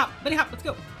on, buddy hop, let's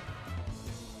go.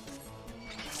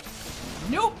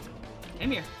 Nope!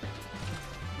 Come here.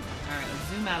 Alright, let's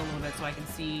zoom out a little bit so I can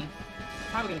see.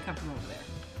 Probably gonna come from over there.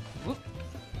 Whoop.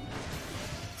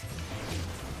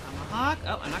 Tomahawk.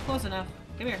 Oh, I'm not close enough.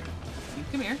 Come here. You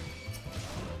come here.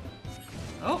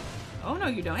 Oh. Oh, no,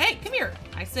 you don't. Hey, come here!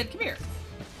 I said come here.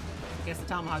 I guess the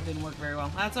tomahawk didn't work very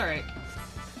well. That's alright.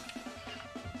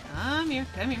 Come here.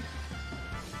 And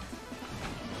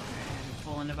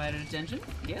full undivided attention.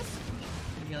 Yes.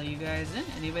 Heal you guys in.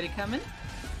 Anybody coming?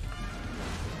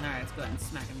 Alright, let's go ahead and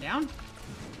smack him down.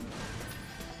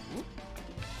 Oop.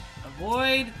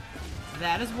 Avoid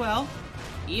that as well.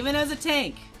 Even as a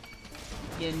tank,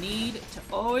 You need to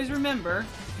always remember.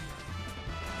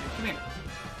 Come here.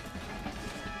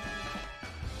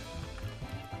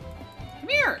 Come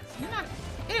here! You're not...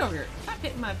 Get over here. Stop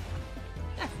hitting my...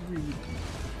 That's rude.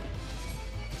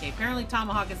 Okay, apparently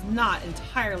Tomahawk is not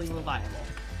entirely reliable.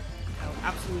 Oh,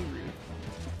 absolutely rude.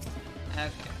 Okay.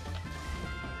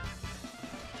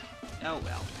 Oh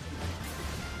well.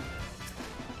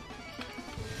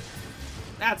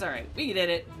 That's alright. We did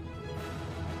it.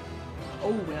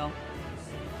 Oh well.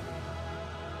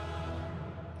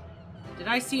 Did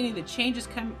I see any of the changes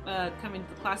coming to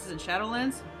the classes in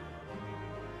Shadowlands?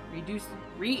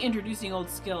 Reintroducing old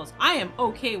skills. I am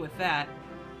okay with that.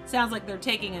 Sounds like they're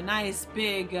taking a nice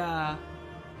big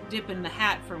dip in the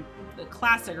hat from the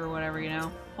classic or whatever, you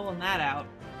know? Pulling that out.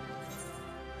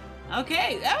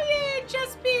 Okay. Oh yeah,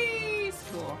 chess piece!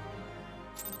 Cool.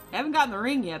 I haven't gotten the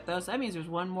ring yet though, so that means there's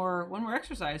one more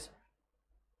exercise.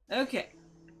 Okay.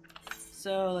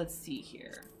 So let's see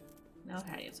here.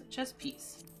 Okay, it's a chess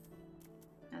piece.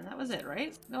 And that was it,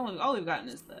 right? No, all we've gotten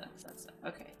is that stuff.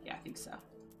 Okay, yeah, I think so.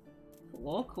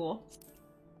 Cool, cool.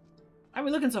 How are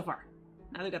we looking so far?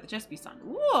 Now they've got the chest piece on.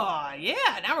 Whoa,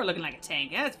 yeah, now we're looking like a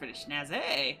tank. Yeah, that's pretty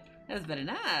snazzy. That's very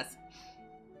nice.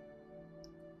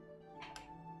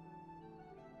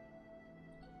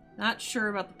 Not sure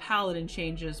about the paladin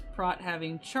changes. Prot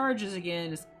having charges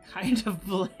again is kind of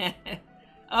bland.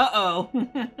 Uh-oh.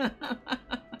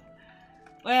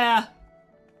 Well,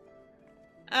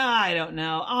 I don't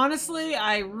know. Honestly,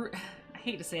 I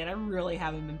hate to say it, I really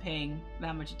haven't been paying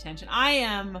that much attention. I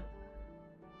am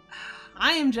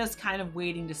just kind of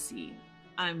waiting to see.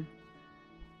 I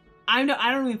don't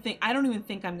even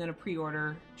think I'm gonna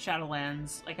pre-order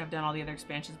Shadowlands like I've done all the other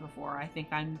expansions before. I think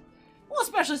I'm, well,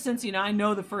 especially since, you know, I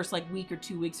know the first like week or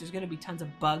 2 weeks there's gonna be tons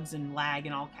of bugs and lag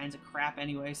and all kinds of crap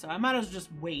anyway, so I might as well just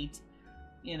wait,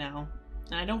 you know.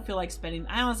 And I don't feel like spending.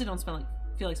 I honestly don't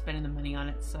feel like spending the money on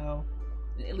it, so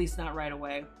at least not right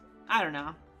away. I don't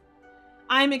know.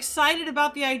 I'm excited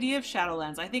about the idea of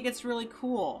Shadowlands. I think it's really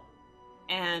cool.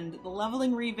 And the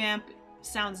leveling revamp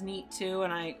sounds neat too,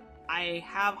 and I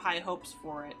have high hopes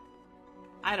for it.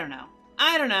 I don't know.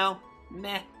 I don't know.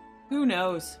 Meh. Who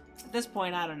knows? At this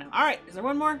point, I don't know. Alright, is there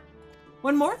one more?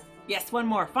 One more? Yes, one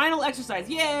more. Final exercise.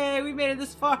 Yay! We made it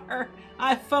this far.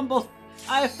 I fumbled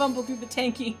through the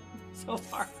tanking so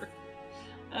far.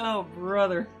 Oh,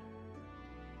 brother.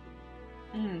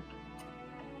 Oh, need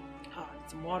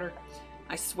some water.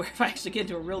 I swear if I actually get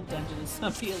into a real dungeon, it's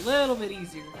gonna be a little bit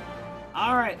easier.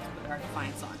 Alright, let's put our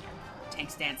defiance on. Tank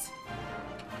stance.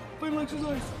 Final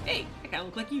exercise. Hey, I kinda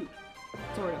look like you.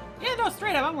 Sort of. Yeah, no,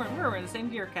 straight up. We're wearing the same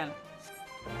gear, kinda.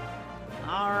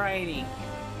 Alrighty.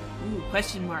 Ooh,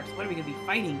 question marks. What are we gonna be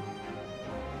fighting?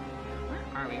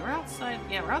 Where are we? We're outside.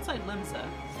 Yeah, we're outside Limsa.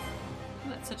 Oh,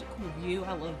 that's such a cool view.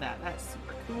 I love that. That's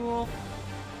super cool.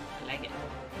 I like it.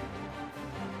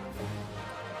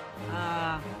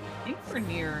 I think we're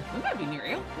near. We might be near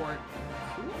Ailport.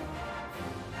 Cool.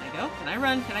 Can I go? Can I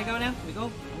run? Can I go now? Can we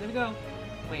go? I'm gonna go.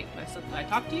 Wait, did I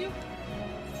talk to you?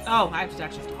 Oh, I have to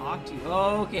actually talk to you.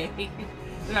 Okay.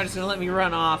 They're not just gonna let me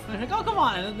run off. I'm like, oh, come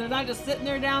on. They're not just sitting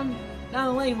there down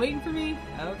the lane waiting for me?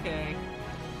 Okay.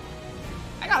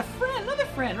 I got a friend, another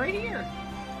friend right here.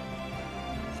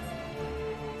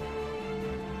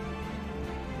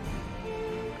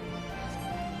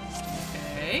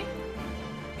 Okay.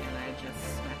 Can I just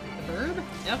smack the bird?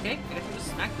 Okay, I guess we'll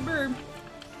just smack the bird.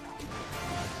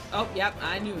 Oh, yep,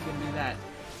 I knew it was gonna do that.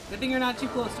 Good thing you're not too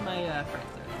close to my friends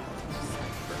there.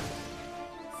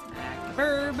 Smack the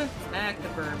bird. Smack the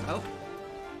bird. Oh.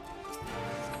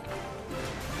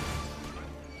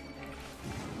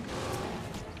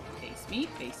 Face me,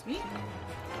 face me.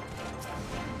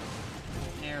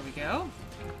 There we go.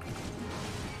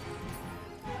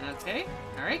 Okay,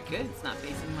 alright, good. It's not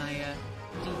facing my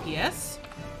DPS.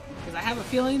 Because I have a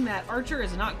feeling that Archer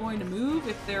is not going to move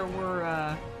if there were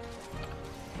an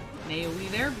AoE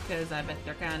there, because I bet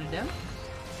they're kind of dumb.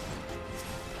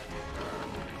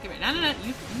 Come here. No, no, no.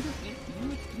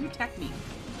 You attack me.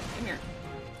 Come here.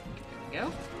 There we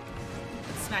go.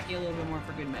 Let's smack you a little bit more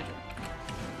for good measure.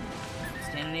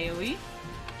 Stand an AoE.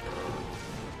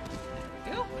 There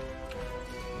we go.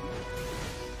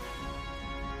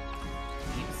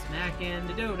 Keep smacking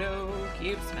the dodo.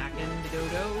 Keep smacking the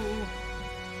dodo.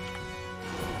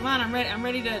 Come on, I'm ready. I'm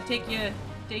ready to take you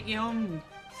home and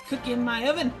cook you in my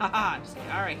oven. Haha. Just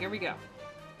kidding. All right, here we go.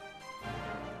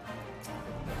 Let's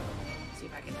see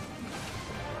if I can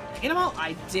get them all.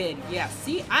 I did. Yeah.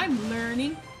 See, I'm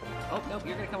learning. Oh nope,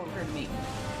 you're gonna come over here to me.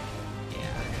 Yeah,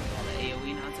 all the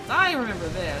AoE nonsense. I remember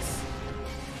this.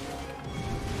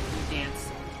 We dance.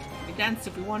 We dance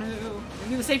if we want to. We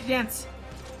do the safety dance.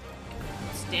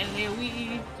 Stand in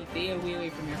AoE. Keep the AoE away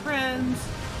from your friends.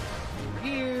 Over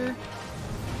here.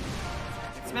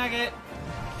 Smack it.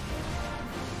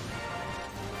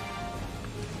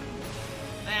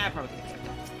 Nah, probably can't expect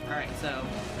it. Alright, so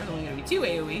there's only gonna be 2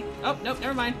 AoE. Oh, nope,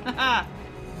 never mind. Haha.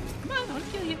 Come on, I want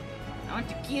to kill you. I want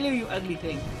to kill you, ugly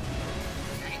thing.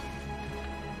 Alright.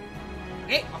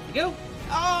 Okay, off we go.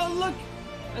 Oh, look!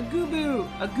 A gooboo!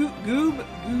 A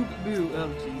goob-boo. Oh,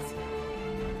 jeez.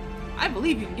 I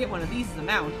believe you can get one of these as a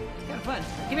mount. It's kind of fun.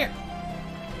 Come here.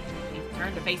 He's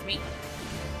turned to face me.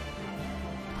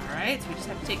 Alright, so we just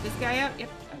have to take this guy out? Yep,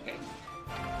 okay.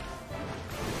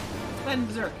 Let's go ahead and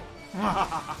Berserk.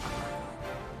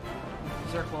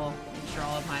 Berserk will make sure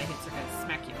all of my hits are going to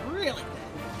smack you really good.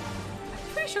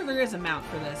 I'm pretty sure there is a mount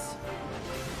for this.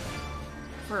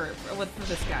 For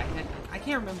this guy. I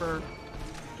can't remember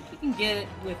if you can get it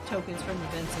with tokens from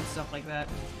events and stuff like that.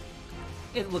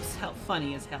 It looks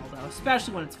funny as hell, though,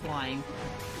 especially when it's flying.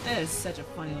 That is such a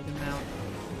funny looking mount.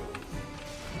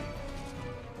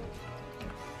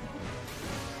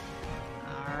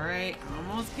 Alright,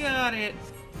 almost got it.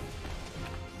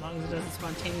 As long as it doesn't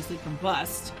spontaneously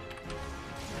combust.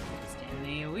 Stand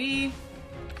in AoE.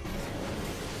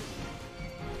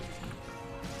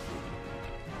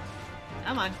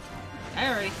 Come on. I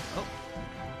already. Oh.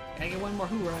 Gotta get one more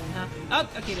hoorah in, huh? Oh,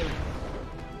 okay, there we go.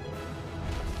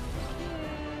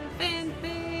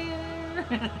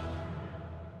 Fanfare!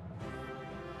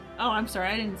 Oh, I'm sorry,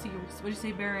 I didn't see you. What did you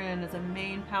say, Baron? As a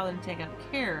main paladin, take out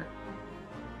care.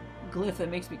 Glyph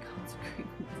that makes me consecrate.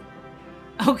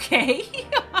 Okay.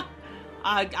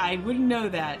 I wouldn't know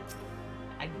that.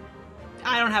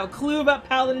 I don't have a clue about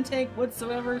paladin tank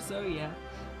whatsoever, so yeah.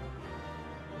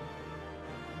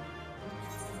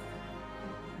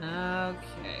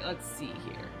 Okay, let's see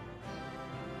here.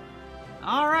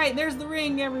 Alright, there's the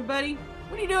ring, everybody.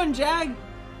 What are you doing, Jag?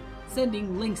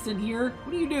 Sending links in here.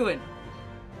 What are you doing?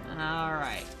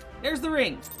 Alright, there's the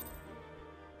ring.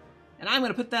 And I'm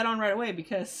going to put that on right away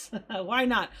because why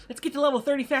not? Let's get to level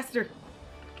 30 faster.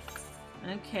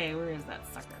 Okay, where is that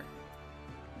sucker?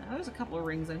 Now, there's a couple of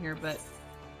rings in here, but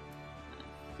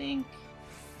I think...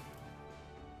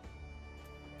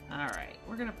 Alright,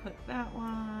 we're going to put that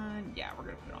one... Yeah, we're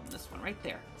going to put it on this one right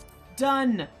there.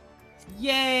 Done!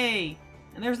 Yay!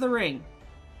 And there's the ring.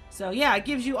 So yeah, it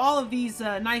gives you all of these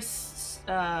nice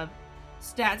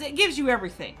stats. It gives you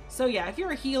everything. So yeah, if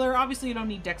you're a healer, obviously you don't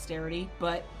need dexterity,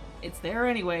 but it's there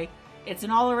anyway. It's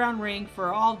an all-around ring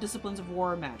for all disciplines of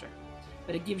war and magic.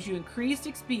 But it gives you increased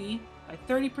XP by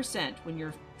 30% when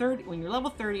you're level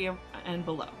 30 and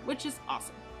below, which is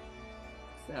awesome.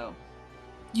 So,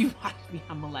 you watch me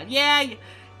on the left. Yeah.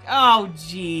 Oh,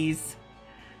 jeez.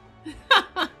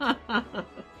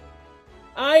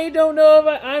 I don't know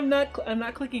if I'm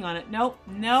not clicking on it. Nope,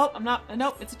 I'm not.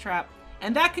 Nope, it's a trap.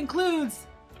 And that concludes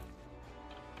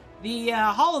the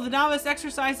Hall of the Novice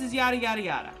exercises. Yada yada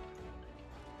yada.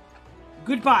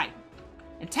 Goodbye.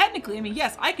 And technically, I mean,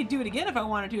 yes, I could do it again if I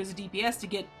wanted to as a DPS to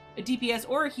get a DPS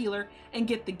or a healer and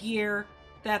get the gear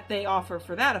that they offer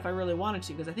for that if I really wanted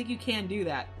to, because I think you can do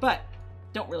that. But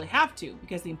don't really have to,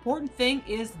 because the important thing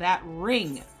is that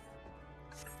ring.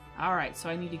 Alright, so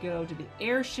I need to go to the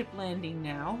airship landing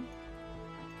now.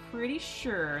 I'm pretty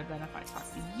sure that if I talk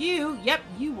to you, yep,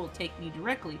 you will take me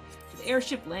directly to the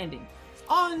airship landing.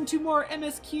 On to more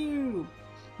MSQ!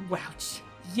 Wow,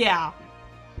 yeah.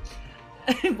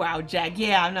 Wow, Jag,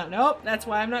 yeah, nope, that's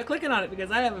why I'm not clicking on it,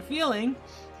 because I have a feeling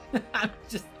I'm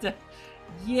just,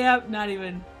 yep, not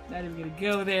even gonna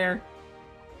go there.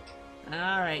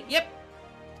 Alright, yep.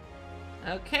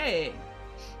 Okay.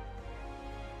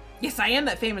 Yes, I am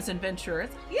that famous adventurer.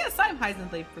 Yes, I'm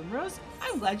Heisenslave Primrose.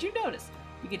 I'm glad you noticed.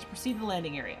 We get to proceed to the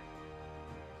landing area.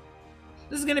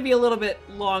 This is going to be a little bit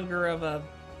longer of a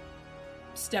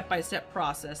step-by-step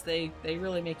process. They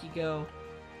really make you go,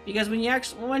 because when you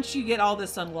once you get all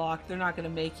this unlocked, they're not going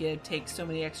to make you take so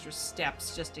many extra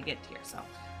steps just to get here. So,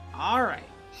 all right.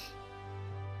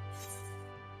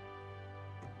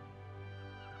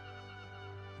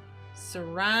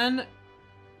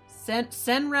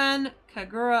 Senran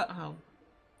Kagura. Oh,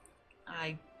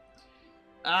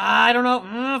 I don't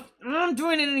know. I'm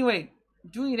doing it anyway.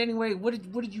 What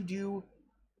did you do?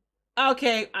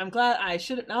 Okay, I'm glad. I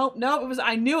shouldn't. No, it was.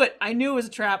 I knew it. I knew it was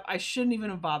a trap. I shouldn't even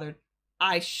have bothered.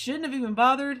 I shouldn't have even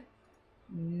bothered.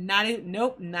 Not even.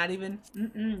 Nope. Not even.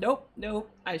 Nope.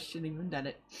 I shouldn't even done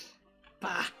it.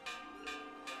 Bah.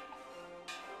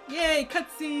 Yay!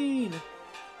 Cutscene.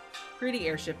 Pretty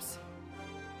airships.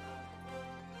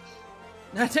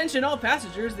 Attention all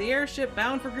passengers, the airship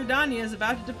bound for Gridania is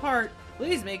about to depart.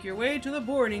 Please make your way to the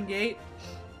boarding gate.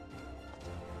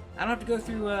 I don't have to go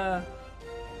through,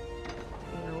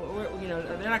 you know,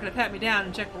 they're not gonna pat me down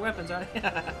and check for weapons, are they?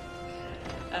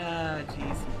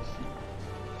 Jeez.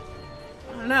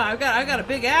 I don't know. I've got a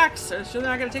big axe. So they're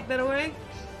not gonna take that away.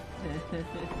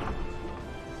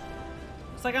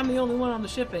 It's like I'm the only one on the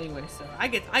ship anyway, so I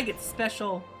get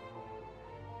special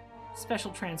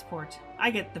transport.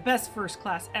 I get the best first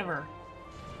class ever.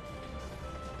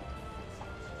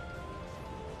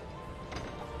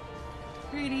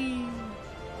 Pretty.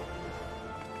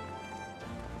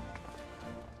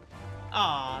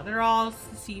 Aw, they're all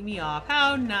see me off.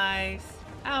 How nice.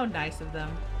 How nice of them.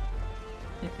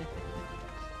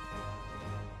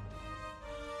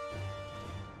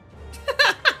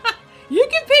 You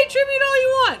can pay tribute all you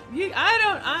want.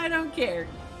 I don't care.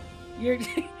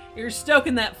 You're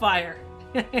stoking that fire.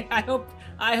 I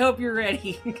hope you're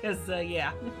ready, because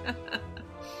yeah.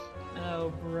 Oh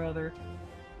brother.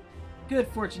 Good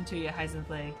fortune to you,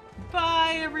 Heisenblade.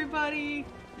 Bye everybody.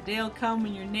 The day will come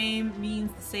when your name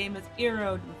means the same as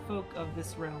Eero to the folk of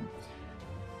this realm.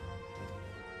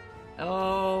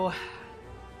 Oh,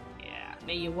 yeah.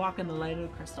 May you walk in the light of the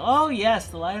crystal. Oh yes,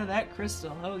 the light of that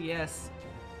crystal. Oh yes.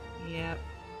 Yep.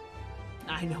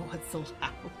 I know what's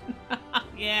allowed.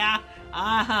 Yeah.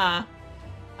 Uh-huh.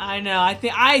 I know.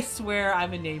 I swear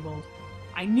I'm enabled.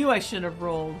 I knew I shouldn't have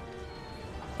rolled.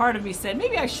 Part of me said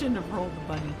maybe I shouldn't have rolled the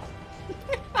bunny.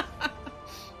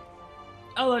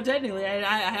 Although technically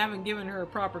I haven't given her a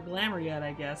proper glamour yet,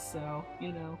 I guess, so,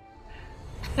 you know.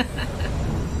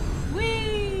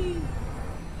 Whee!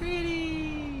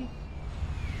 Pretty!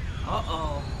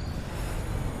 Uh-oh.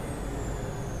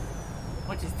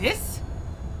 What is this?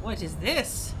 What is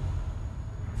this?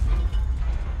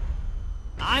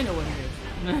 I know what it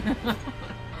is.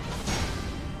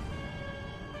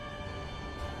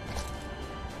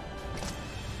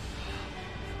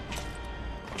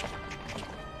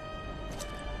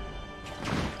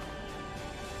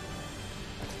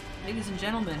 Ladies and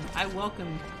gentlemen, I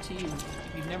welcome to you.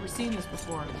 If you've never seen this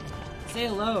before, say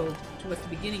hello to what's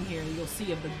beginning here. You'll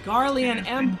see of the Garlean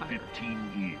Empire. It's been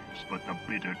 15 years, but the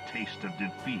bitter taste of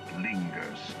defeat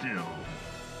lingers still.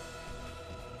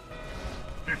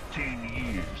 15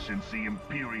 years since the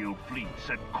Imperial fleet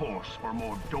set course for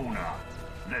Mordona,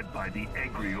 led by the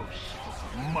Egrios,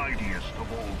 mightiest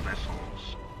of all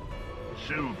vessels.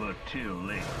 Silver Till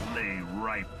Lake lay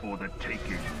ripe for the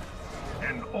taking,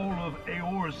 and all of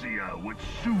Eorzea would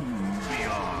soon be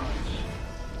ours.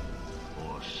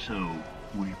 Or so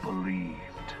we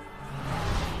believed.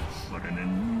 But an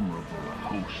innumerable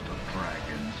host of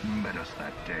dragons met us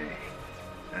that day,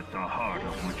 at the heart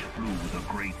of which flew the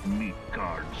great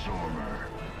Midgard Zormer.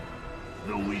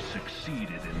 Though we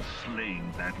succeeded in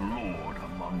slaying that lord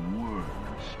among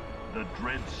worms, the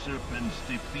dread serpent's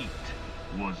defeat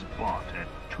was bought at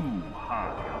too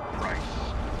high a price.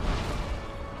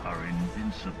 Our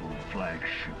invincible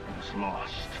flagship was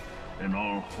lost, and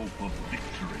all hope of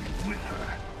victory with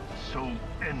her. So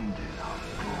ended our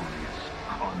glorious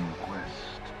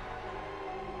conquest.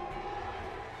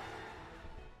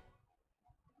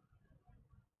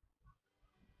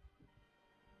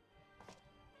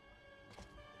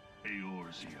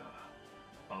 Eorzea,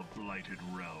 a blighted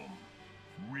realm,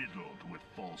 riddled with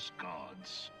false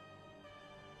gods.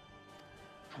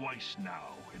 Twice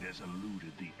now it has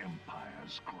eluded the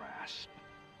Empire's grasp.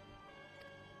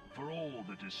 For all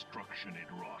the destruction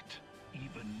it wrought,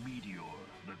 even Meteor,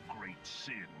 the great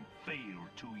sin,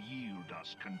 failed to yield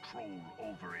us control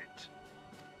over it.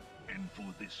 And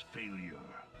for this failure,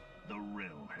 the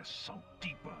realm has sunk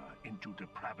deeper into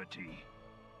depravity.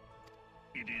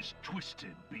 It is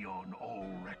twisted beyond all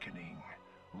reckoning,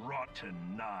 rotten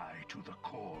nigh to the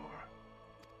core.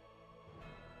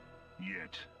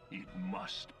 Yet, it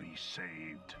must be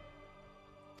saved.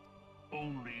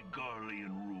 Only Garlean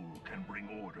rule can bring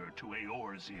order to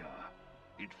Eorzea.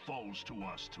 It falls to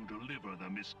us to deliver the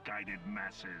misguided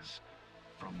masses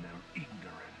from their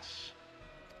ignorance.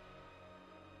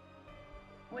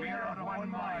 We are of one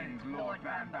mind, Lord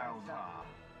Van Balthar.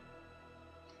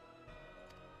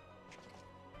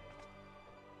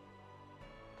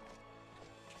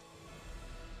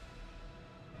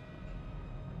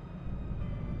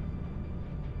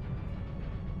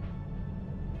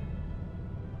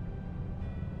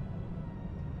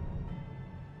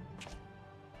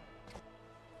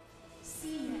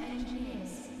 Senior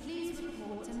engineers, please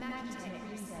report to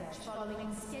Magitech research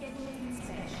following scheduled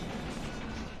inspection.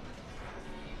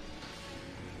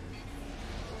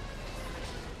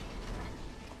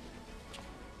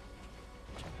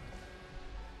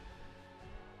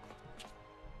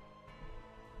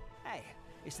 Hey,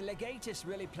 is the Legatus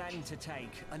really planning to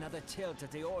take another tilt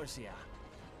at Eorzea?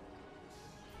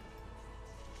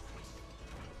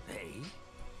 Hey?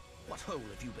 What What hole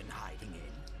have you been hiding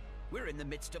in? We're in the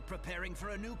midst of preparing for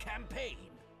a new campaign,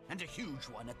 and a huge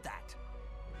one at that.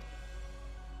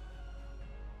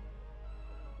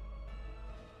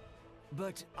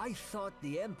 But I thought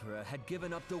the Emperor had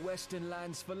given up the Western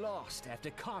lands for lost after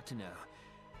Carteneau.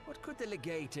 What could the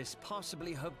Legatus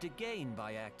possibly hope to gain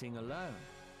by acting alone?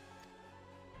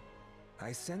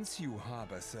 I sense you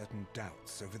harbor certain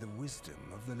doubts over the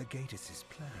wisdom of the Legatus's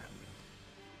plan.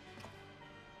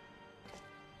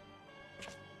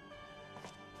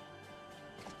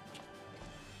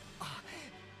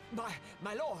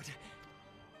 My lord!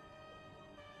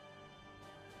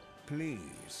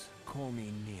 Please, call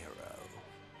me Nero.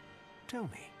 Tell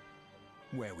me,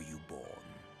 where were you born?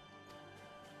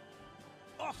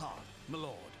 Otho, my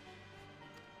lord.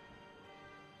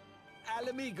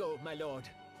 Alamigo, my lord.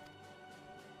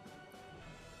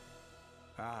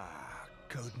 Ah,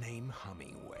 codename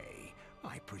Hummingway,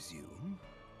 I presume.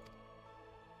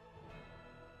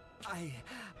 I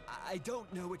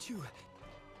don't know what you...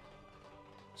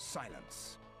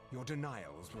 Silence. Your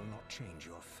denials will not change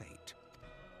your fate.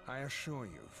 I assure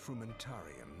you,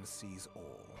 Frumentarium sees all.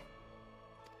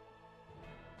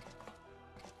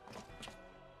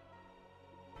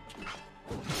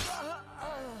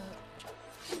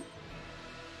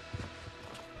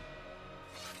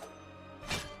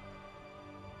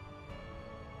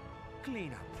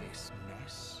 Clean up this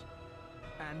mess,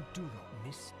 and do not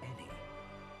miss any,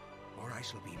 or I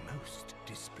shall be most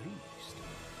displeased.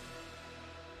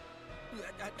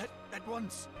 At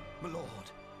once, my lord.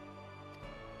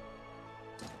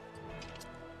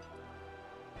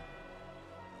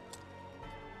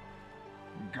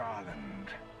 Garland.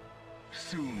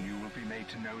 Soon you will be made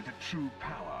to know the true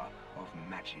power of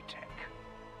Magitech.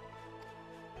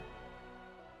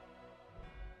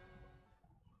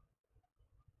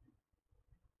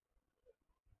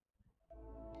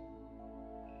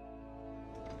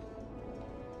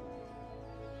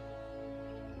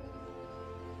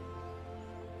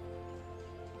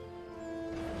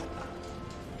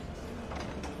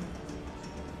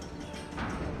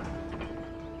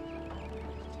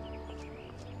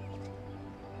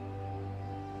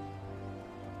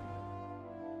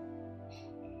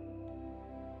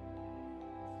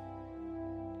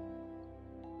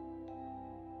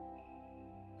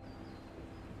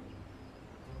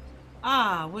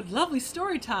 Ah, what lovely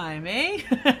story time, eh?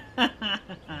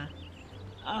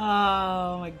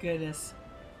 Oh my goodness.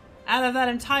 Out of that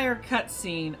entire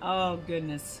cutscene. Oh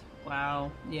goodness.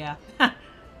 Wow. Yeah.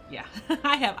 Yeah.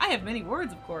 I have many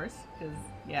words, of course, because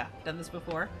yeah, done this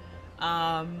before.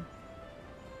 But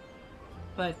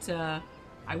I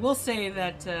will say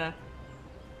that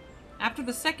after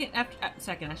the second, I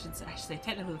should say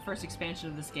technically the first expansion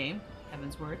of this game,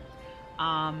 Heaven's Word,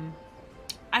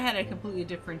 I had a completely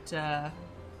different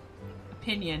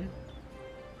opinion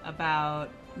about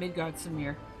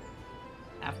Midgard-Samir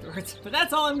afterwards. But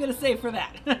that's all I'm going to say for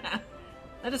that.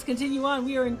 Let us continue on.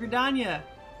 We are in Gridania.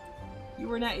 You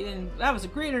were not... That was a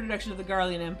great introduction to the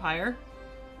Garlean Empire.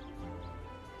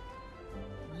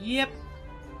 Yep.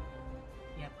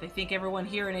 Yep, they think everyone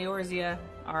here in Eorzea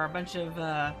are a bunch of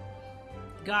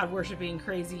god-worshipping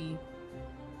crazy...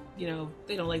 You know,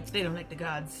 they don't like the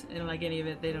gods. They don't like any of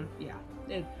it. They don't... Yeah.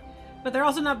 But they're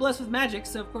also not blessed with magic,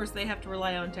 so of course they have to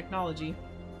rely on technology.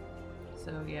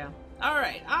 So yeah.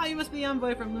 Alright. Ah, you must be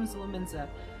envoy from Lunsa Lumensa.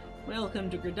 Welcome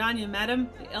to Gridania, madam.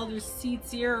 The Elder Seed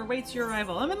Seer awaits your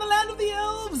arrival. I'm in the land of the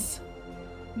elves!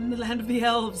 I'm in the land of the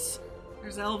elves.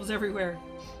 There's elves everywhere.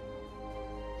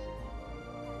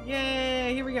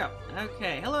 Yay, here we go.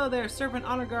 Okay, hello there, Serpent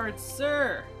Honor Guard,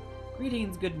 sir.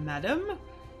 Greetings, good madam.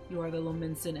 You are the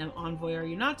Lominsan envoy, are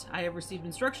you not? I have received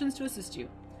instructions to assist you.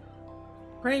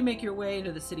 Pray make your way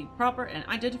into the city proper and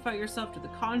identify yourself to the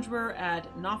conjurer at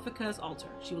Nafika's altar.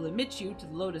 She will admit you to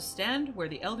the Lotus Stand where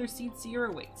the Elder Seed Seer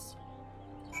awaits.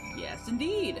 Yes,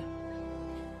 indeed.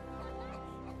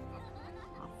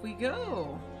 Off we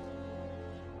go.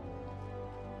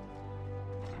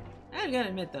 I've got to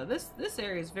admit though, this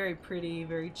area is very pretty,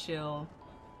 very chill.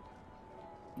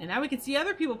 And now we can see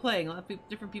other people playing. A lot of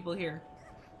different people here.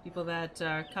 People that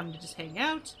come to just hang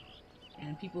out,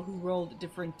 and people who rolled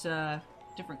different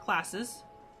classes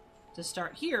to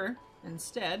start here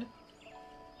instead.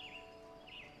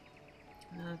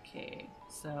 Okay,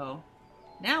 so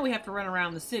now we have to run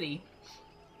around the city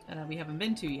we haven't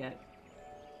been to yet.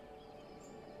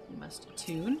 We must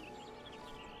attune.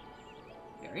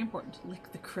 Very important.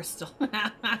 Lick the crystal.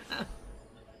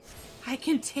 I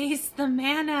can taste the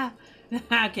mana.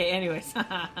 Okay, anyways.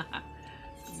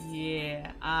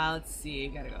 Yeah. Let's see.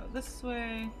 Gotta go this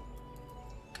way.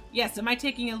 Yes, am I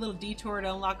taking a little detour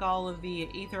to unlock all of the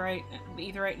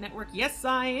Aetherite network? Yes,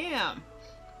 I am.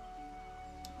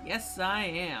 Yes, I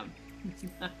am.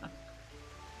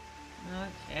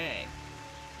 Okay.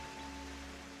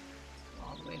 Let's go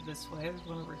all the way this way. There's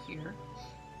one over here.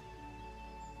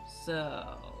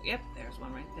 So, yep, there's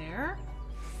one right there.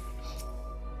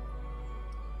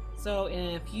 So,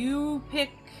 if you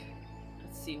pick...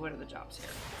 Let's see, what are the jobs here?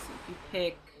 Let's see, if you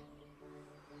pick...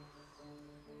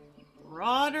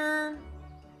 Marauder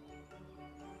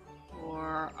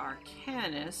or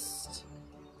Arcanist,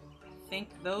 I think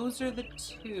those are the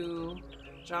two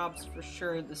jobs for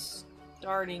sure. The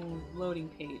starting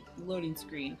loading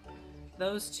screen.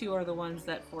 Those two are the ones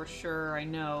that for sure I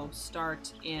know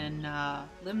start in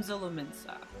Limsa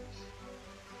Lominsa.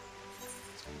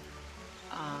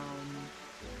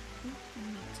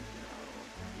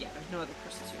 Yeah, there's no other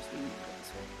crystals here, so we need to go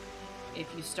this way. If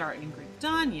you start in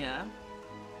Gridania,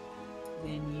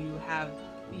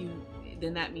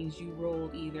 then that means you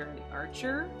rolled either the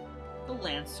Archer, the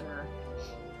Lancer,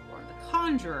 or the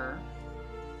Conjurer.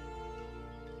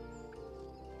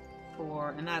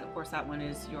 And that, of course, that one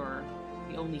is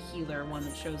the only healer one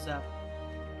that shows up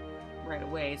right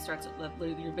away. It starts at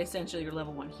you're essentially your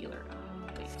level 1 healer.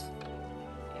 Wait.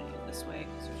 Gotta go this way,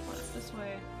 because there's one up this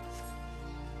way.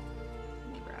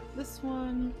 Let me grab this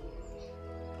one.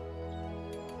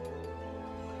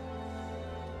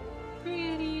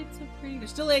 Pretty, it's so pretty. There's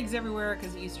still eggs everywhere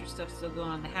because the Easter stuff's still going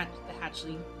on the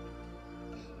hatchling.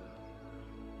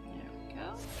 There we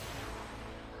go.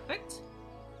 Perfect.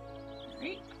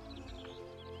 Alright.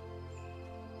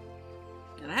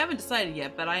 And I haven't decided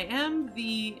yet, but I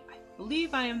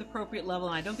believe I am the appropriate level,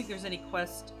 and I don't think there's any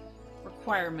quest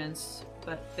requirements,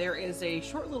 but there is a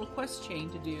short little quest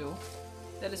chain to do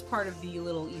that is part of the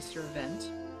little Easter event.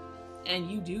 And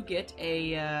you do get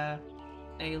a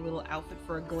little outfit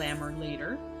for a glamour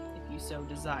later, if you so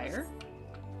desire.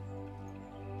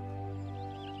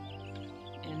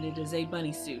 And it is a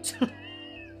bunny suit.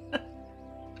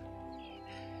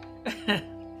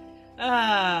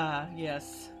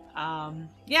 Yes.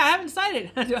 Yeah, I haven't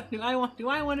decided. do I want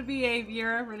to be a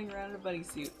Viera running around in a bunny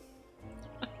suit?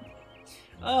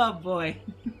 Oh boy.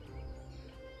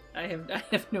 I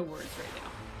have no words right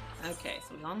now. Okay,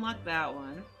 so we unlocked that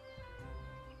one.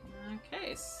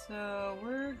 Okay, so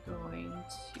we're going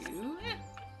to...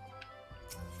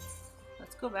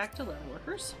 Let's go back to leather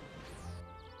workers.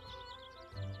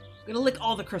 I'm gonna lick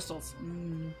all the crystals.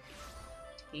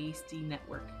 Tasty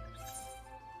network.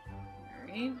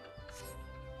 Alright.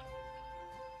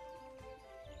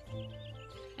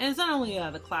 And it's not only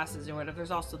the classes or whatever, there's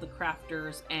also the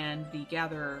crafters and the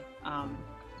gatherer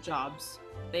jobs.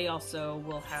 They also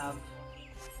will have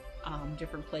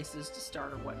different places to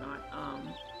start or whatnot.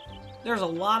 There's a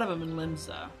lot of them in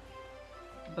Limsa,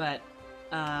 but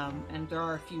and there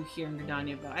are a few here in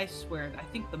Gridania, but I swear I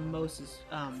think the most is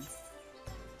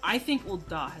I think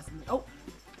Ul'dah has them. Oh,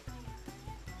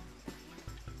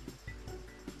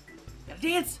 gotta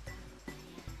dance.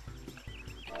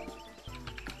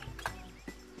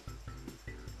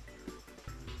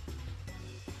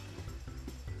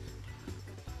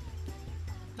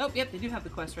 Oh, yep, they do have the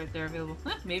quest right there available.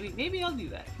 Huh, maybe I'll do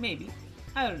that. Maybe.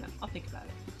 I don't know. I'll think about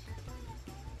it.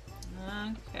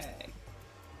 Okay.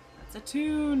 That's a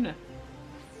tune.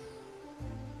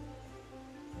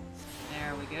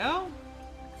 There we go.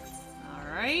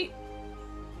 Alright.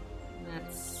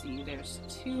 Let's see. There's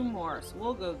 2 more. So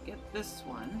we'll go get this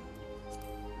one.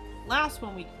 Last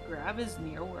one we can grab is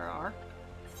near where our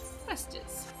quest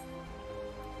is.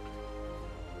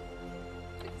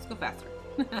 Okay, let's go faster.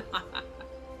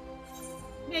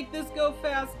 Make this go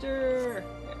faster!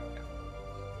 There we go.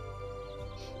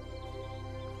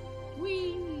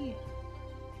 Whee!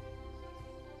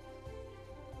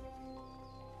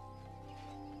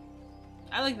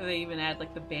 I like that they even add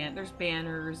like the there's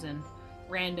banners and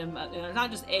random,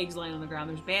 not just eggs lying on the ground,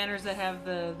 there's banners that have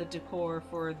the decor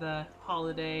for the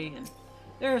holiday, and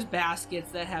there's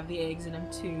baskets that have the eggs in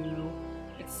them too.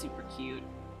 It's super cute.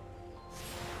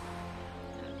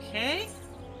 Okay.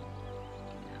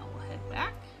 Now we'll head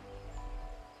back.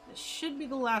 This should be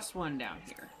the last one down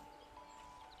here.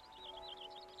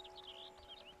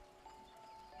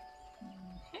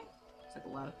 Okay.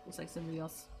 Looks like somebody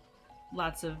else.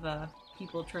 Lots of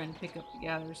people trying to pick up the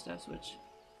gatherer stuff, which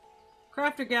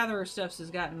crafter gatherer stuff has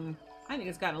gotten. I think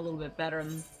it's gotten a little bit better,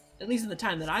 at least in the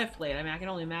time that I've played. I mean, I can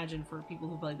only imagine for people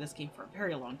who played this game for a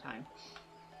very long time.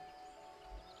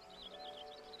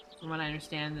 From what I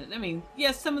understand, I mean,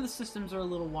 yes, some of the systems are a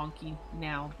little wonky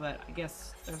now, but I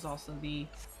guess there's also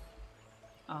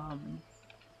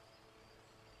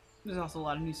there's also a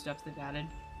lot of new stuff they've added.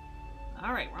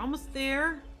 Alright, we're almost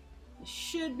there. This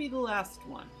should be the last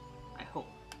one. I hope.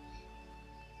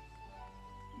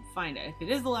 Find out. If it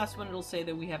is the last one, it'll say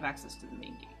that we have access to the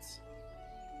main gates.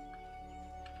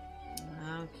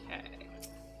 Okay.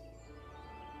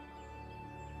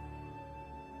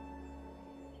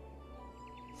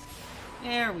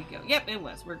 There we go. Yep, it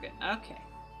was. We're good. Okay.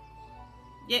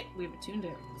 Yep, we have attuned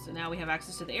air. So now we have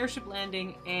access to the airship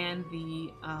landing and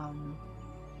the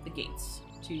gates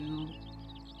to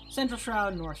Central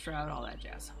Shroud, North Shroud, all that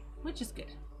jazz, which is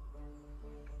good.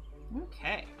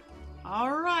 Okay.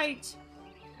 All right.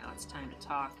 Now it's time to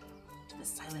talk to the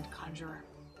Silent Conjurer.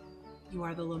 You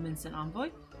are the Lominsan envoy?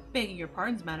 Begging your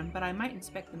pardons, madam, but I might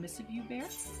inspect the missive you bear?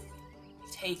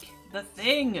 Take the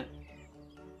thing!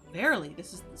 Verily,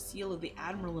 this is the seal of the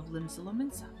Admiral of Limsa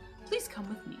Lominsa. Please come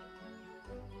with me.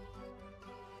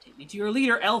 Take me to your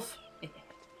leader, elf!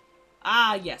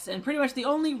 Ah, yes, and pretty much the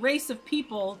only race of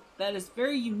people that is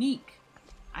very unique.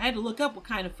 I had to look up what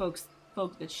kind of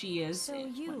folk that she is. So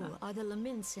you are the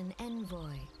Lominsan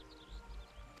envoy.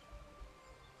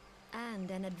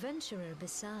 And an adventurer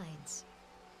besides.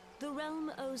 The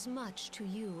realm owes much to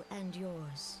you and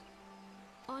yours.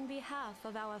 On behalf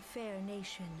of our fair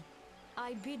nation,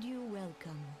 I bid you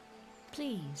welcome.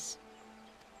 Please.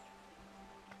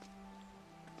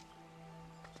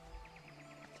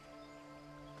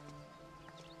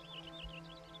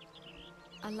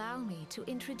 Allow me to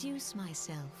introduce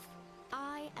myself.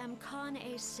 I am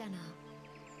Khan-e Senna,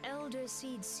 Elder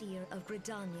Seedseer of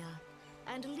Gridania,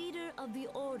 and leader of the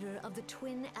Order of the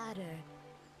Twin Adder,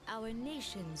 our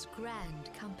nation's grand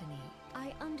company.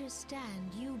 I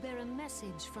understand you bear a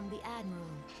message from the Admiral.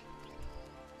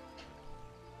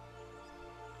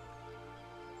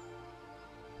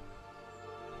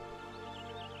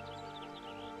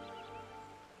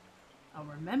 A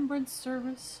remembrance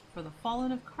service for the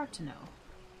fallen of Cartano.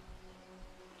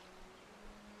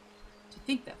 To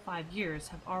think that 5 years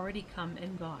have already come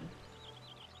and gone.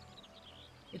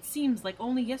 It seems like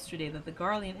only yesterday that the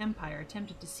Garlean Empire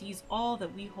attempted to seize all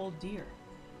that we hold dear.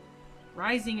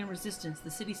 Rising in resistance,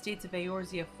 the city-states of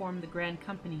Eorzea formed the Grand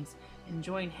Companies and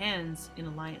joined hands in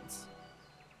alliance.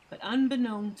 But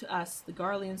unbeknown to us, the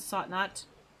Garleans sought not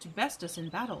to best us in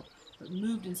battle, but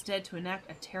moved instead to enact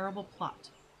a terrible plot,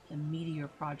 the Meteor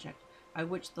Project, by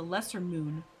which the lesser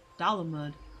moon,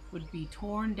 Dalamud, would be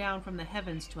torn down from the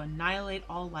heavens to annihilate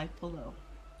all life below.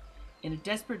 In a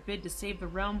desperate bid to save the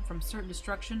realm from certain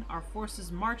destruction, our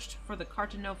forces marched for the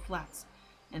Cartano Flats,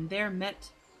 and there met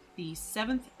the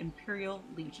 7th Imperial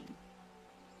Legion.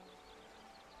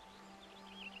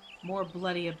 More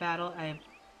bloody a battle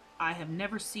I have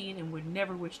never seen and would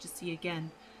never wish to see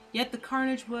again, yet the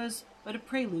carnage was but a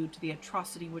prelude to the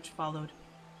atrocity which followed.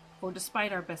 For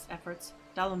despite our best efforts,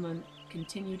 Dalamud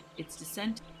continued its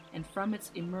descent, and from it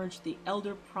emerged the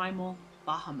elder primal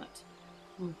Bahamut,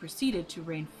 who proceeded to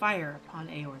rain fire upon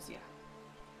Eorzea.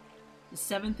 The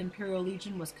 7th Imperial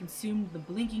Legion was consumed in the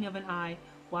blinking of an eye,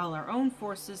 while our own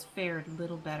forces fared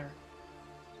little better.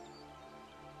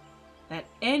 That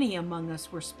any among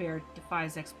us were spared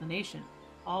defies explanation.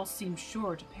 All seemed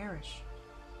sure to perish.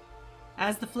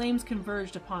 As the flames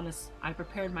converged upon us, I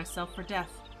prepared myself for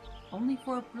death, only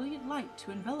for a brilliant light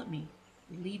to envelop me,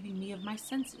 relieving me of my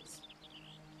senses.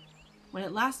 When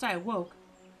at last I awoke,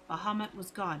 Bahamut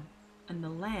was gone, and the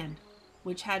land,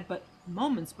 which had but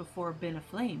moments before been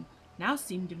aflame, now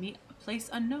seemed to me a place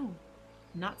unknown,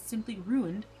 not simply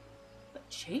ruined, but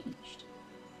changed.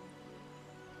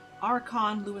 Our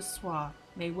Khan, Louis Soir,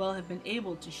 may well have been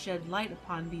able to shed light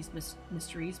upon these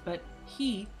mysteries, but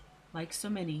he, like so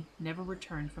many, never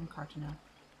returned from Cartano.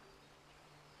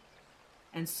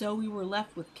 And so we were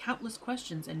left with countless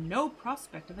questions and no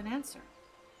prospect of an answer.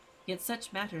 Yet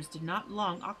such matters did not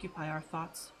long occupy our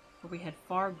thoughts, for we had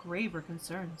far graver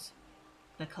concerns.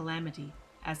 The calamity,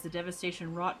 as the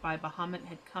devastation wrought by Bahamut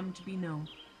had come to be known,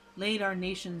 laid our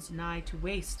nations nigh to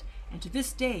waste, and to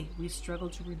this day we struggle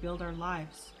to rebuild our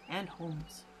lives and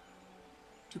homes.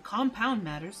 To compound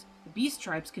matters, the beast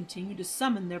tribes continue to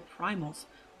summon their primals,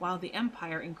 while the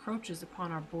Empire encroaches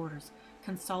upon our borders,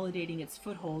 consolidating its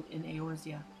foothold in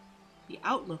Eorzea. The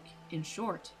outlook, in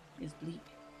short, is bleak.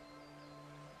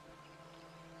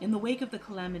 In the wake of the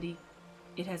calamity,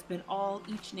 it has been all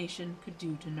each nation could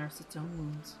do to nurse its own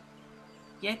wounds.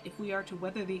 Yet, if we are to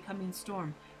weather the coming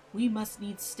storm, we must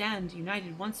needs stand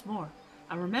united once more.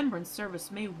 A remembrance service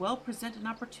may well present an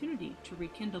opportunity to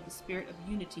rekindle the spirit of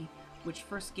unity which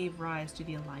first gave rise to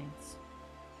the Alliance.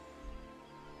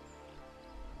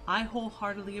 I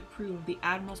wholeheartedly approve the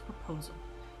Admiral's proposal.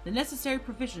 The necessary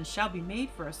provisions shall be made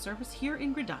for a service here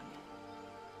in Gridania.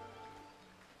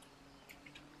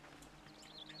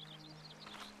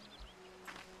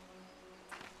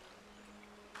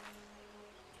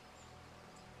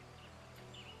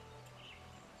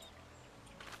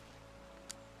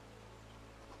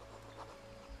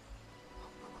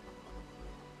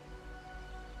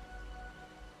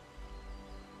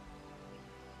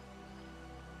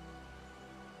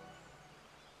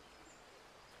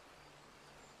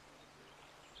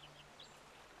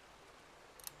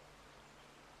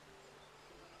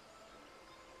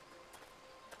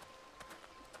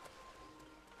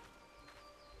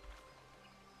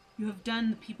 You have done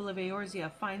the people of Eorzea a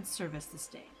fine service this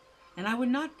day, and I would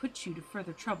not put you to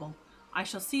further trouble. I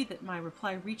shall see that my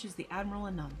reply reaches the Admiral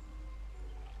anon.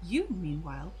 You,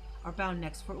 meanwhile, are bound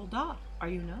next for Ul'dah, are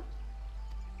you not?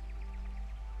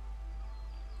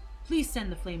 Please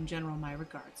send the Flame General my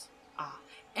regards. Ah,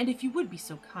 and if you would be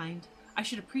so kind, I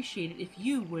should appreciate it if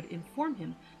you would inform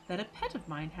him that a pet of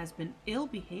mine has been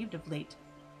ill-behaved of late.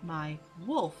 My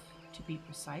wolf, to be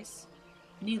precise.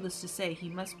 Needless to say, he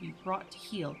must be brought to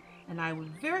heel, and I would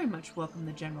very much welcome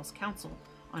the General's counsel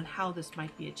on how this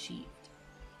might be achieved.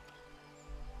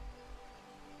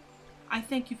 I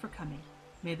thank you for coming.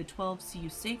 May the 12 see you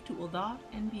safe to Ul'dah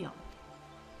and beyond.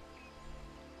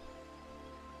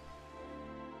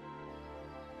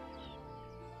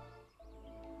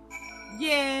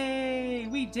 Yay!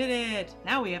 We did it!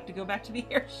 Now we have to go back to the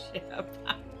airship.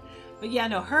 But yeah,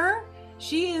 no,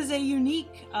 she is a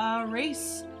unique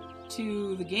race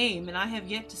to the game, and I have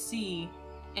yet to see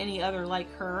any other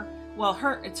like her. Well,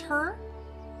 it's her,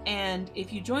 and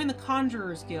if you join the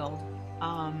Conjurers Guild,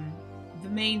 the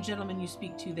main gentleman you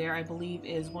speak to there, I believe,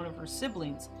 is one of her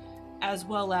siblings, as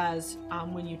well as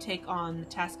when you take on the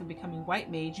task of becoming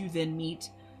White Mage, you then meet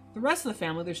the rest of the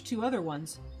family. There's 2 other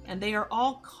ones, and they are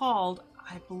all called,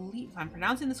 I believe, if I'm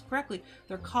pronouncing this correctly,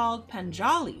 they're called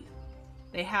Panjali.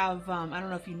 They have, I don't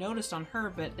know if you noticed on her,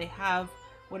 but they have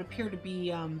what appear to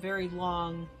be very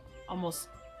long, almost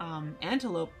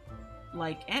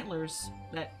antelope-like antlers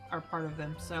that are part of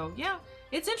them. So yeah,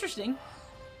 it's interesting.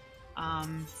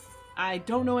 I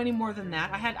don't know any more than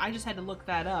that. I just had to look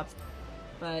that up.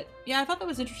 But yeah, I thought that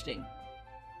was interesting.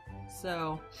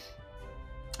 So,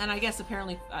 and I guess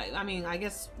apparently, I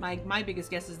guess my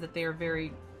biggest guess is that they are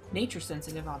very nature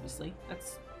sensitive, obviously.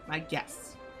 That's my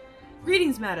guess.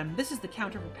 Greetings, madam. This is the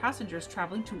counter for passengers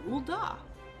traveling to Ul'dah.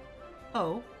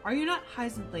 Oh, are you not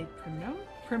Heisenblade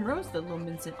Primrose, the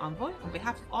Lominsan envoy? On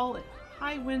behalf of all at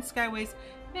High Wind Skyways,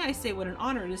 may I say what an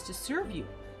honor it is to serve you.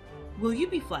 Will you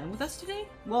be flying with us today?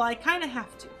 Well, I kind of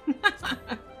have to.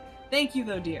 Thank you,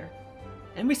 though, dear.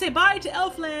 And we say bye to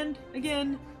Elfland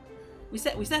again. We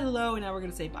said hello, and now we're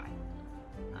going to say bye.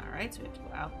 All right, so we have to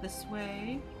go out this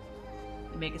way.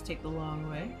 They make us take the long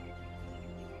way.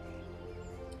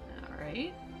 All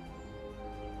right.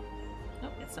 Oh,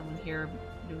 got someone here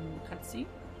doing a cutscene.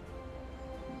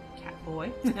 Cat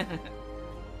boy.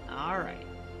 All right.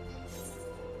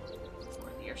 We're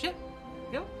in the airship.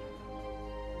 There we go.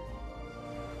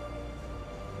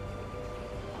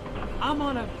 I'm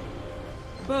on a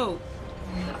boat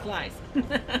that flies.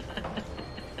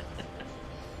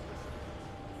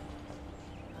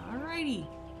 Alrighty.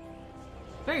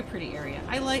 Very pretty area.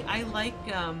 I like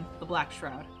the Black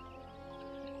Shroud.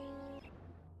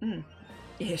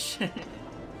 Ish.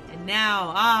 And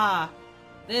now,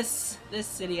 this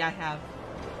city I have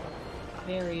a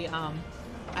very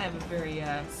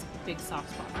big soft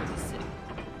spot for this city.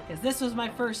 Because this was my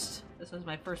first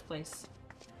place.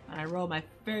 I rolled my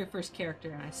very first character,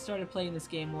 and I started playing this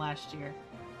game last year.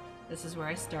 This is where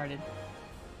I started.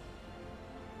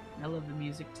 I love the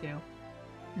music too.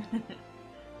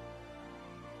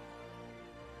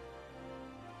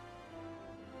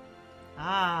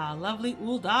 Ah, lovely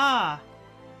Ul'dah.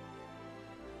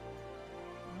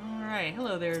 Alright,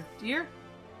 hello there, dear.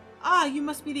 Ah, you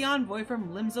must be the envoy from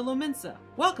Limsa Lominsa.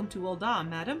 Welcome to Ul'dah,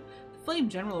 madam. The Flame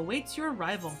General awaits your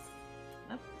arrival.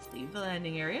 Let's leave the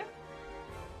landing area.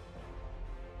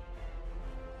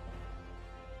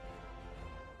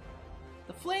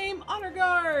 The Flame Honor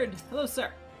Guard! Hello,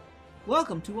 sir.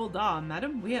 Welcome to Ul'dah,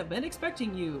 madam. We have been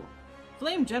expecting you.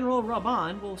 Flame General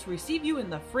Raban will receive you in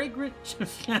the fragrant...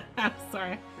 I'm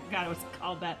sorry, I forgot it was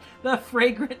called that. The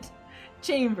fragrant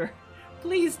chamber.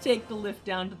 Please take the lift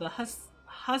down to the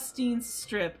Hustine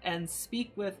Strip and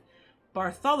speak with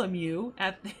Bartholomew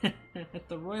at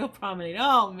the Royal Promenade.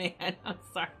 Oh, man, I'm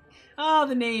sorry. Oh,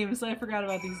 the names. I forgot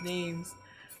about these names.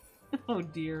 Oh,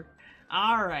 dear.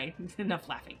 All right, enough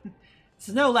laughing. This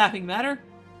is no laughing matter.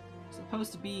 It's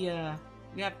supposed to be,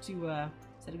 we have to,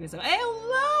 set it up. Hey,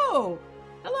 hello!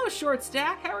 Hello, Short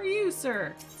Stack. How are you,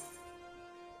 sir?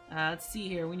 Let's see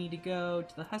here. We need to go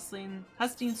to the Hustine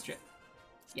Strip.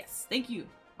 Yes, thank you.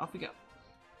 Off we go.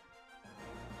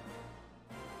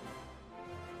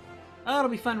 Oh, it'll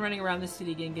be fun running around this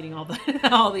city again, getting all the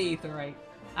all the aetheryte.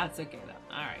 That's okay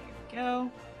though. All right, here we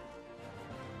go.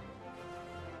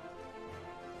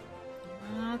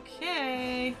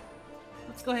 Okay,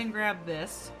 let's go ahead and grab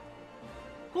this.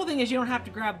 Cool thing is you don't have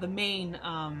to grab the main,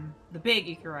 the big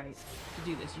aetheryte to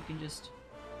do this. You can just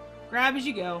grab as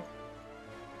you go,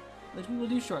 which we will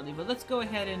do shortly. But let's go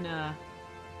ahead and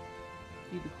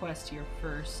do the quest here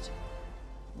first.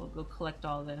 We'll go collect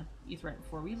all the aetheryte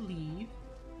before we leave.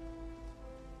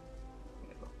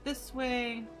 this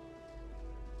way.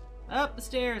 Up the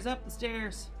stairs, up the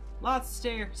stairs. Lots of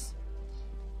stairs.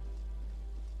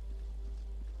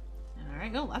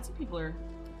 Alright, oh, lots of people are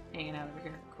hanging out over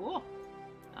here. Cool.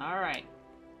 Alright.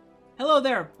 Hello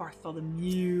there,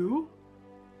 Bartholomew.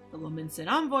 The Lominsan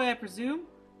envoy, I presume.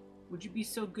 Would you be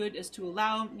so good as to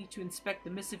allow me to inspect the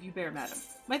missive you bear, madam?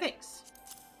 My thanks.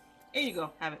 Here you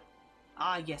go, have it.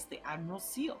 Ah, yes, the Admiral's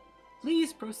seal.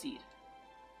 Please proceed.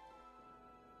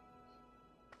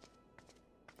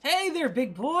 Hey there,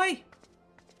 big boy!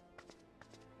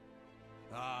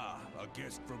 Ah, a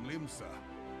guest from Limsa.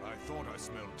 I thought I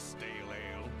smelled stale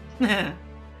ale.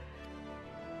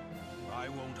 I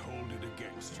won't hold it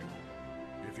against you.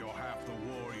 If you're half the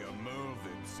warrior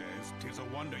Mervyn says, 'tis a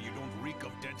wonder you don't reek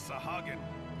of dead Sahagin.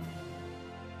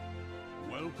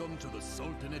 Welcome to the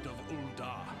Sultanate of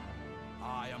Ul'dah.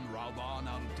 I am Rauban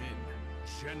al-Din,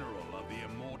 General of the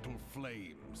Immortal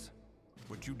Flames.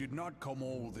 But you did not come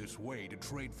all this way to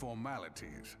trade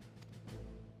formalities.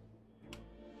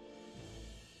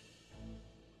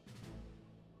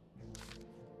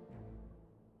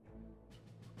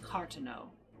 Cartano.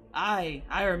 I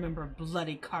remember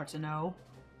bloody Cartano.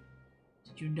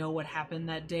 Did you know what happened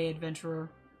that day, adventurer,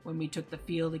 when we took the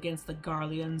field against the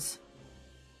Garleans?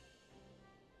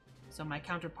 So my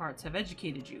counterparts have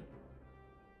educated you.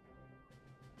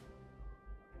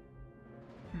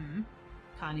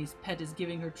 Connie's pet is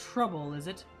giving her trouble, is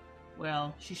it?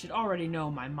 Well, she should already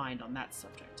know my mind on that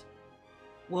subject.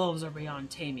 Wolves are beyond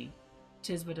taming.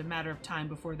 'Tis but a matter of time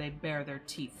before they bare their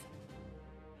teeth.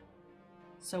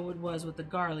 So it was with the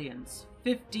Garleans,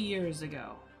 50 years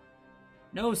ago.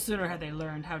 No sooner had they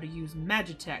learned how to use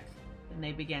Magitech than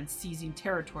they began seizing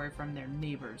territory from their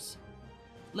neighbors.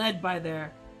 Led by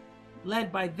then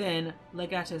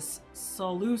Legatus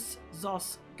Solus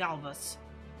Zos Galvus,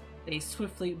 they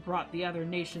swiftly brought the other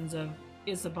nations of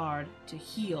Isambard to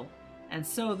heel, and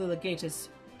so the Legatus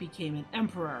became an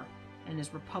emperor and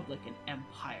his republic an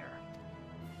empire.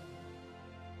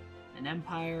 An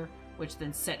empire which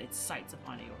then set its sights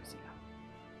upon Eorzea.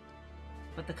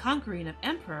 But the conquering of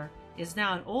emperor is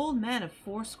now an old man of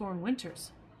 80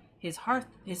 winters. His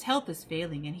health is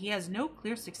failing, and he has no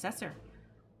clear successor.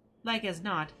 Like as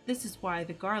not, this is why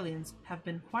the Garleans have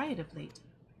been quiet of late.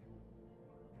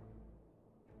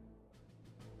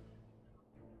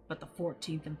 But the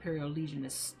 14th Imperial Legion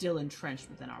is still entrenched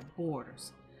within our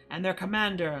borders, and their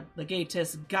commander,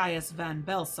 Legatus Gaius van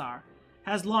Belsar,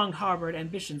 has long harbored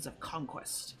ambitions of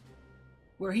conquest.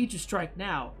 Were he to strike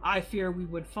now, I fear we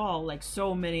would fall like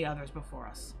so many others before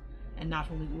us, and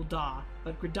not only Ul'dah,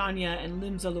 but Gridania and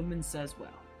Limsa Lominsa as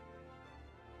well.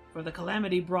 For the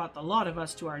calamity brought the lot of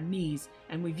us to our knees,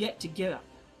 and we've yet to give up.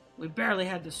 We barely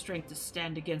had the strength to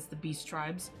stand against the beast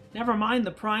tribes, never mind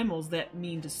the primals that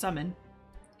mean to summon.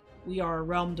 We are a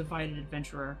realm divided,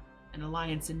 adventurer, an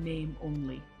alliance in name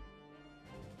only.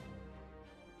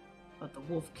 But the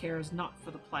wolf cares not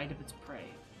for the plight of its prey.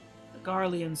 The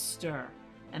Garleans stir,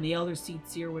 and the Elder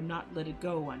Seedseer would not let it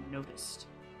go unnoticed.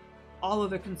 All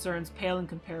other concerns pale in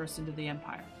comparison to the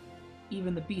Empire,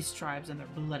 even the beast tribes and their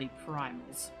bloody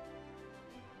primals.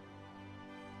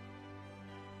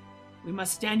 We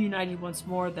must stand united once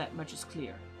more, that much is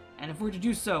clear. And if we're to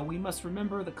do so, we must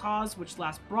remember the cause which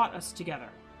last brought us together.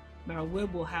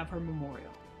 Merylwib will have her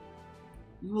memorial.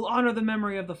 We will honor the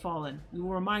memory of the fallen. We will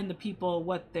remind the people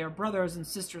what their brothers and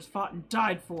sisters fought and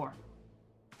died for.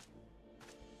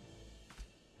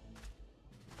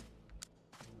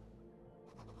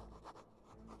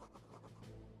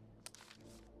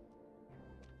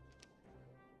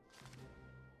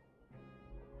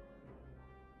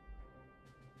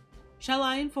 Shall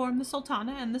I inform the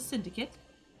Sultana and the Syndicate?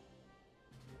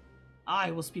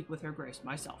 I will speak with her grace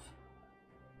myself.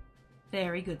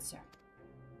 Very good, sir.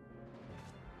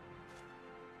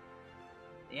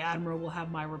 The Admiral will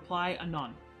have my reply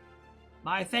anon.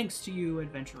 My thanks to you,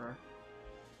 adventurer.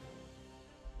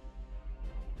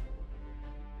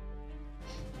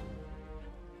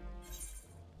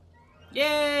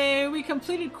 Yay! We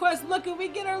completed quest. Look, we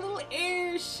get our little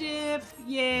airship.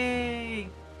 Yay!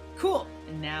 Cool.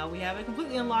 And now we have it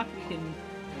completely unlocked. We can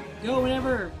go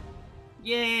whenever.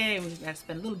 Yay! We have to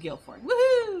spend a little gil for it.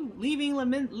 Woohoo! Leaving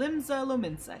Limsa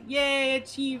Lominsa. Yay!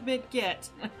 Achievement get.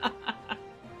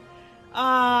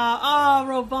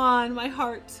 Roban, my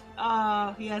heart.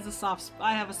 He has a soft spot.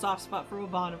 I have a soft spot for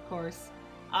Roban, of course.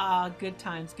 Good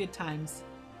times, good times.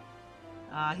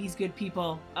 He's good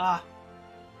people.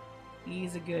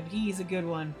 He's a good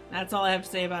one. That's all I have to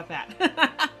say about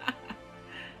that.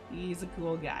 He's a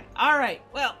cool guy. Alright,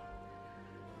 well.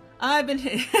 I've been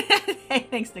hey,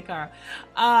 thanks, Nikara.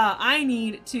 I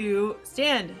need to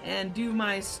stand and do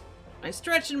my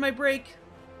stretch and my break.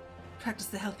 practice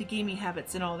the healthy gaming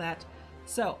habits and all that.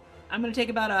 So I'm gonna take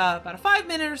about a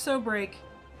 5-minute or so break,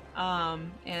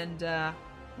 and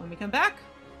when we come back,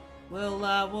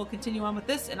 we'll continue on with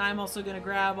this. And I'm also gonna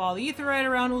grab all the aetheryte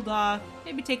around Ul'dah,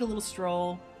 maybe take a little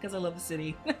stroll because I love the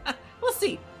city. We'll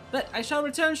see. But I shall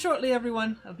return shortly,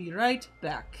 everyone. I'll be right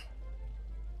back.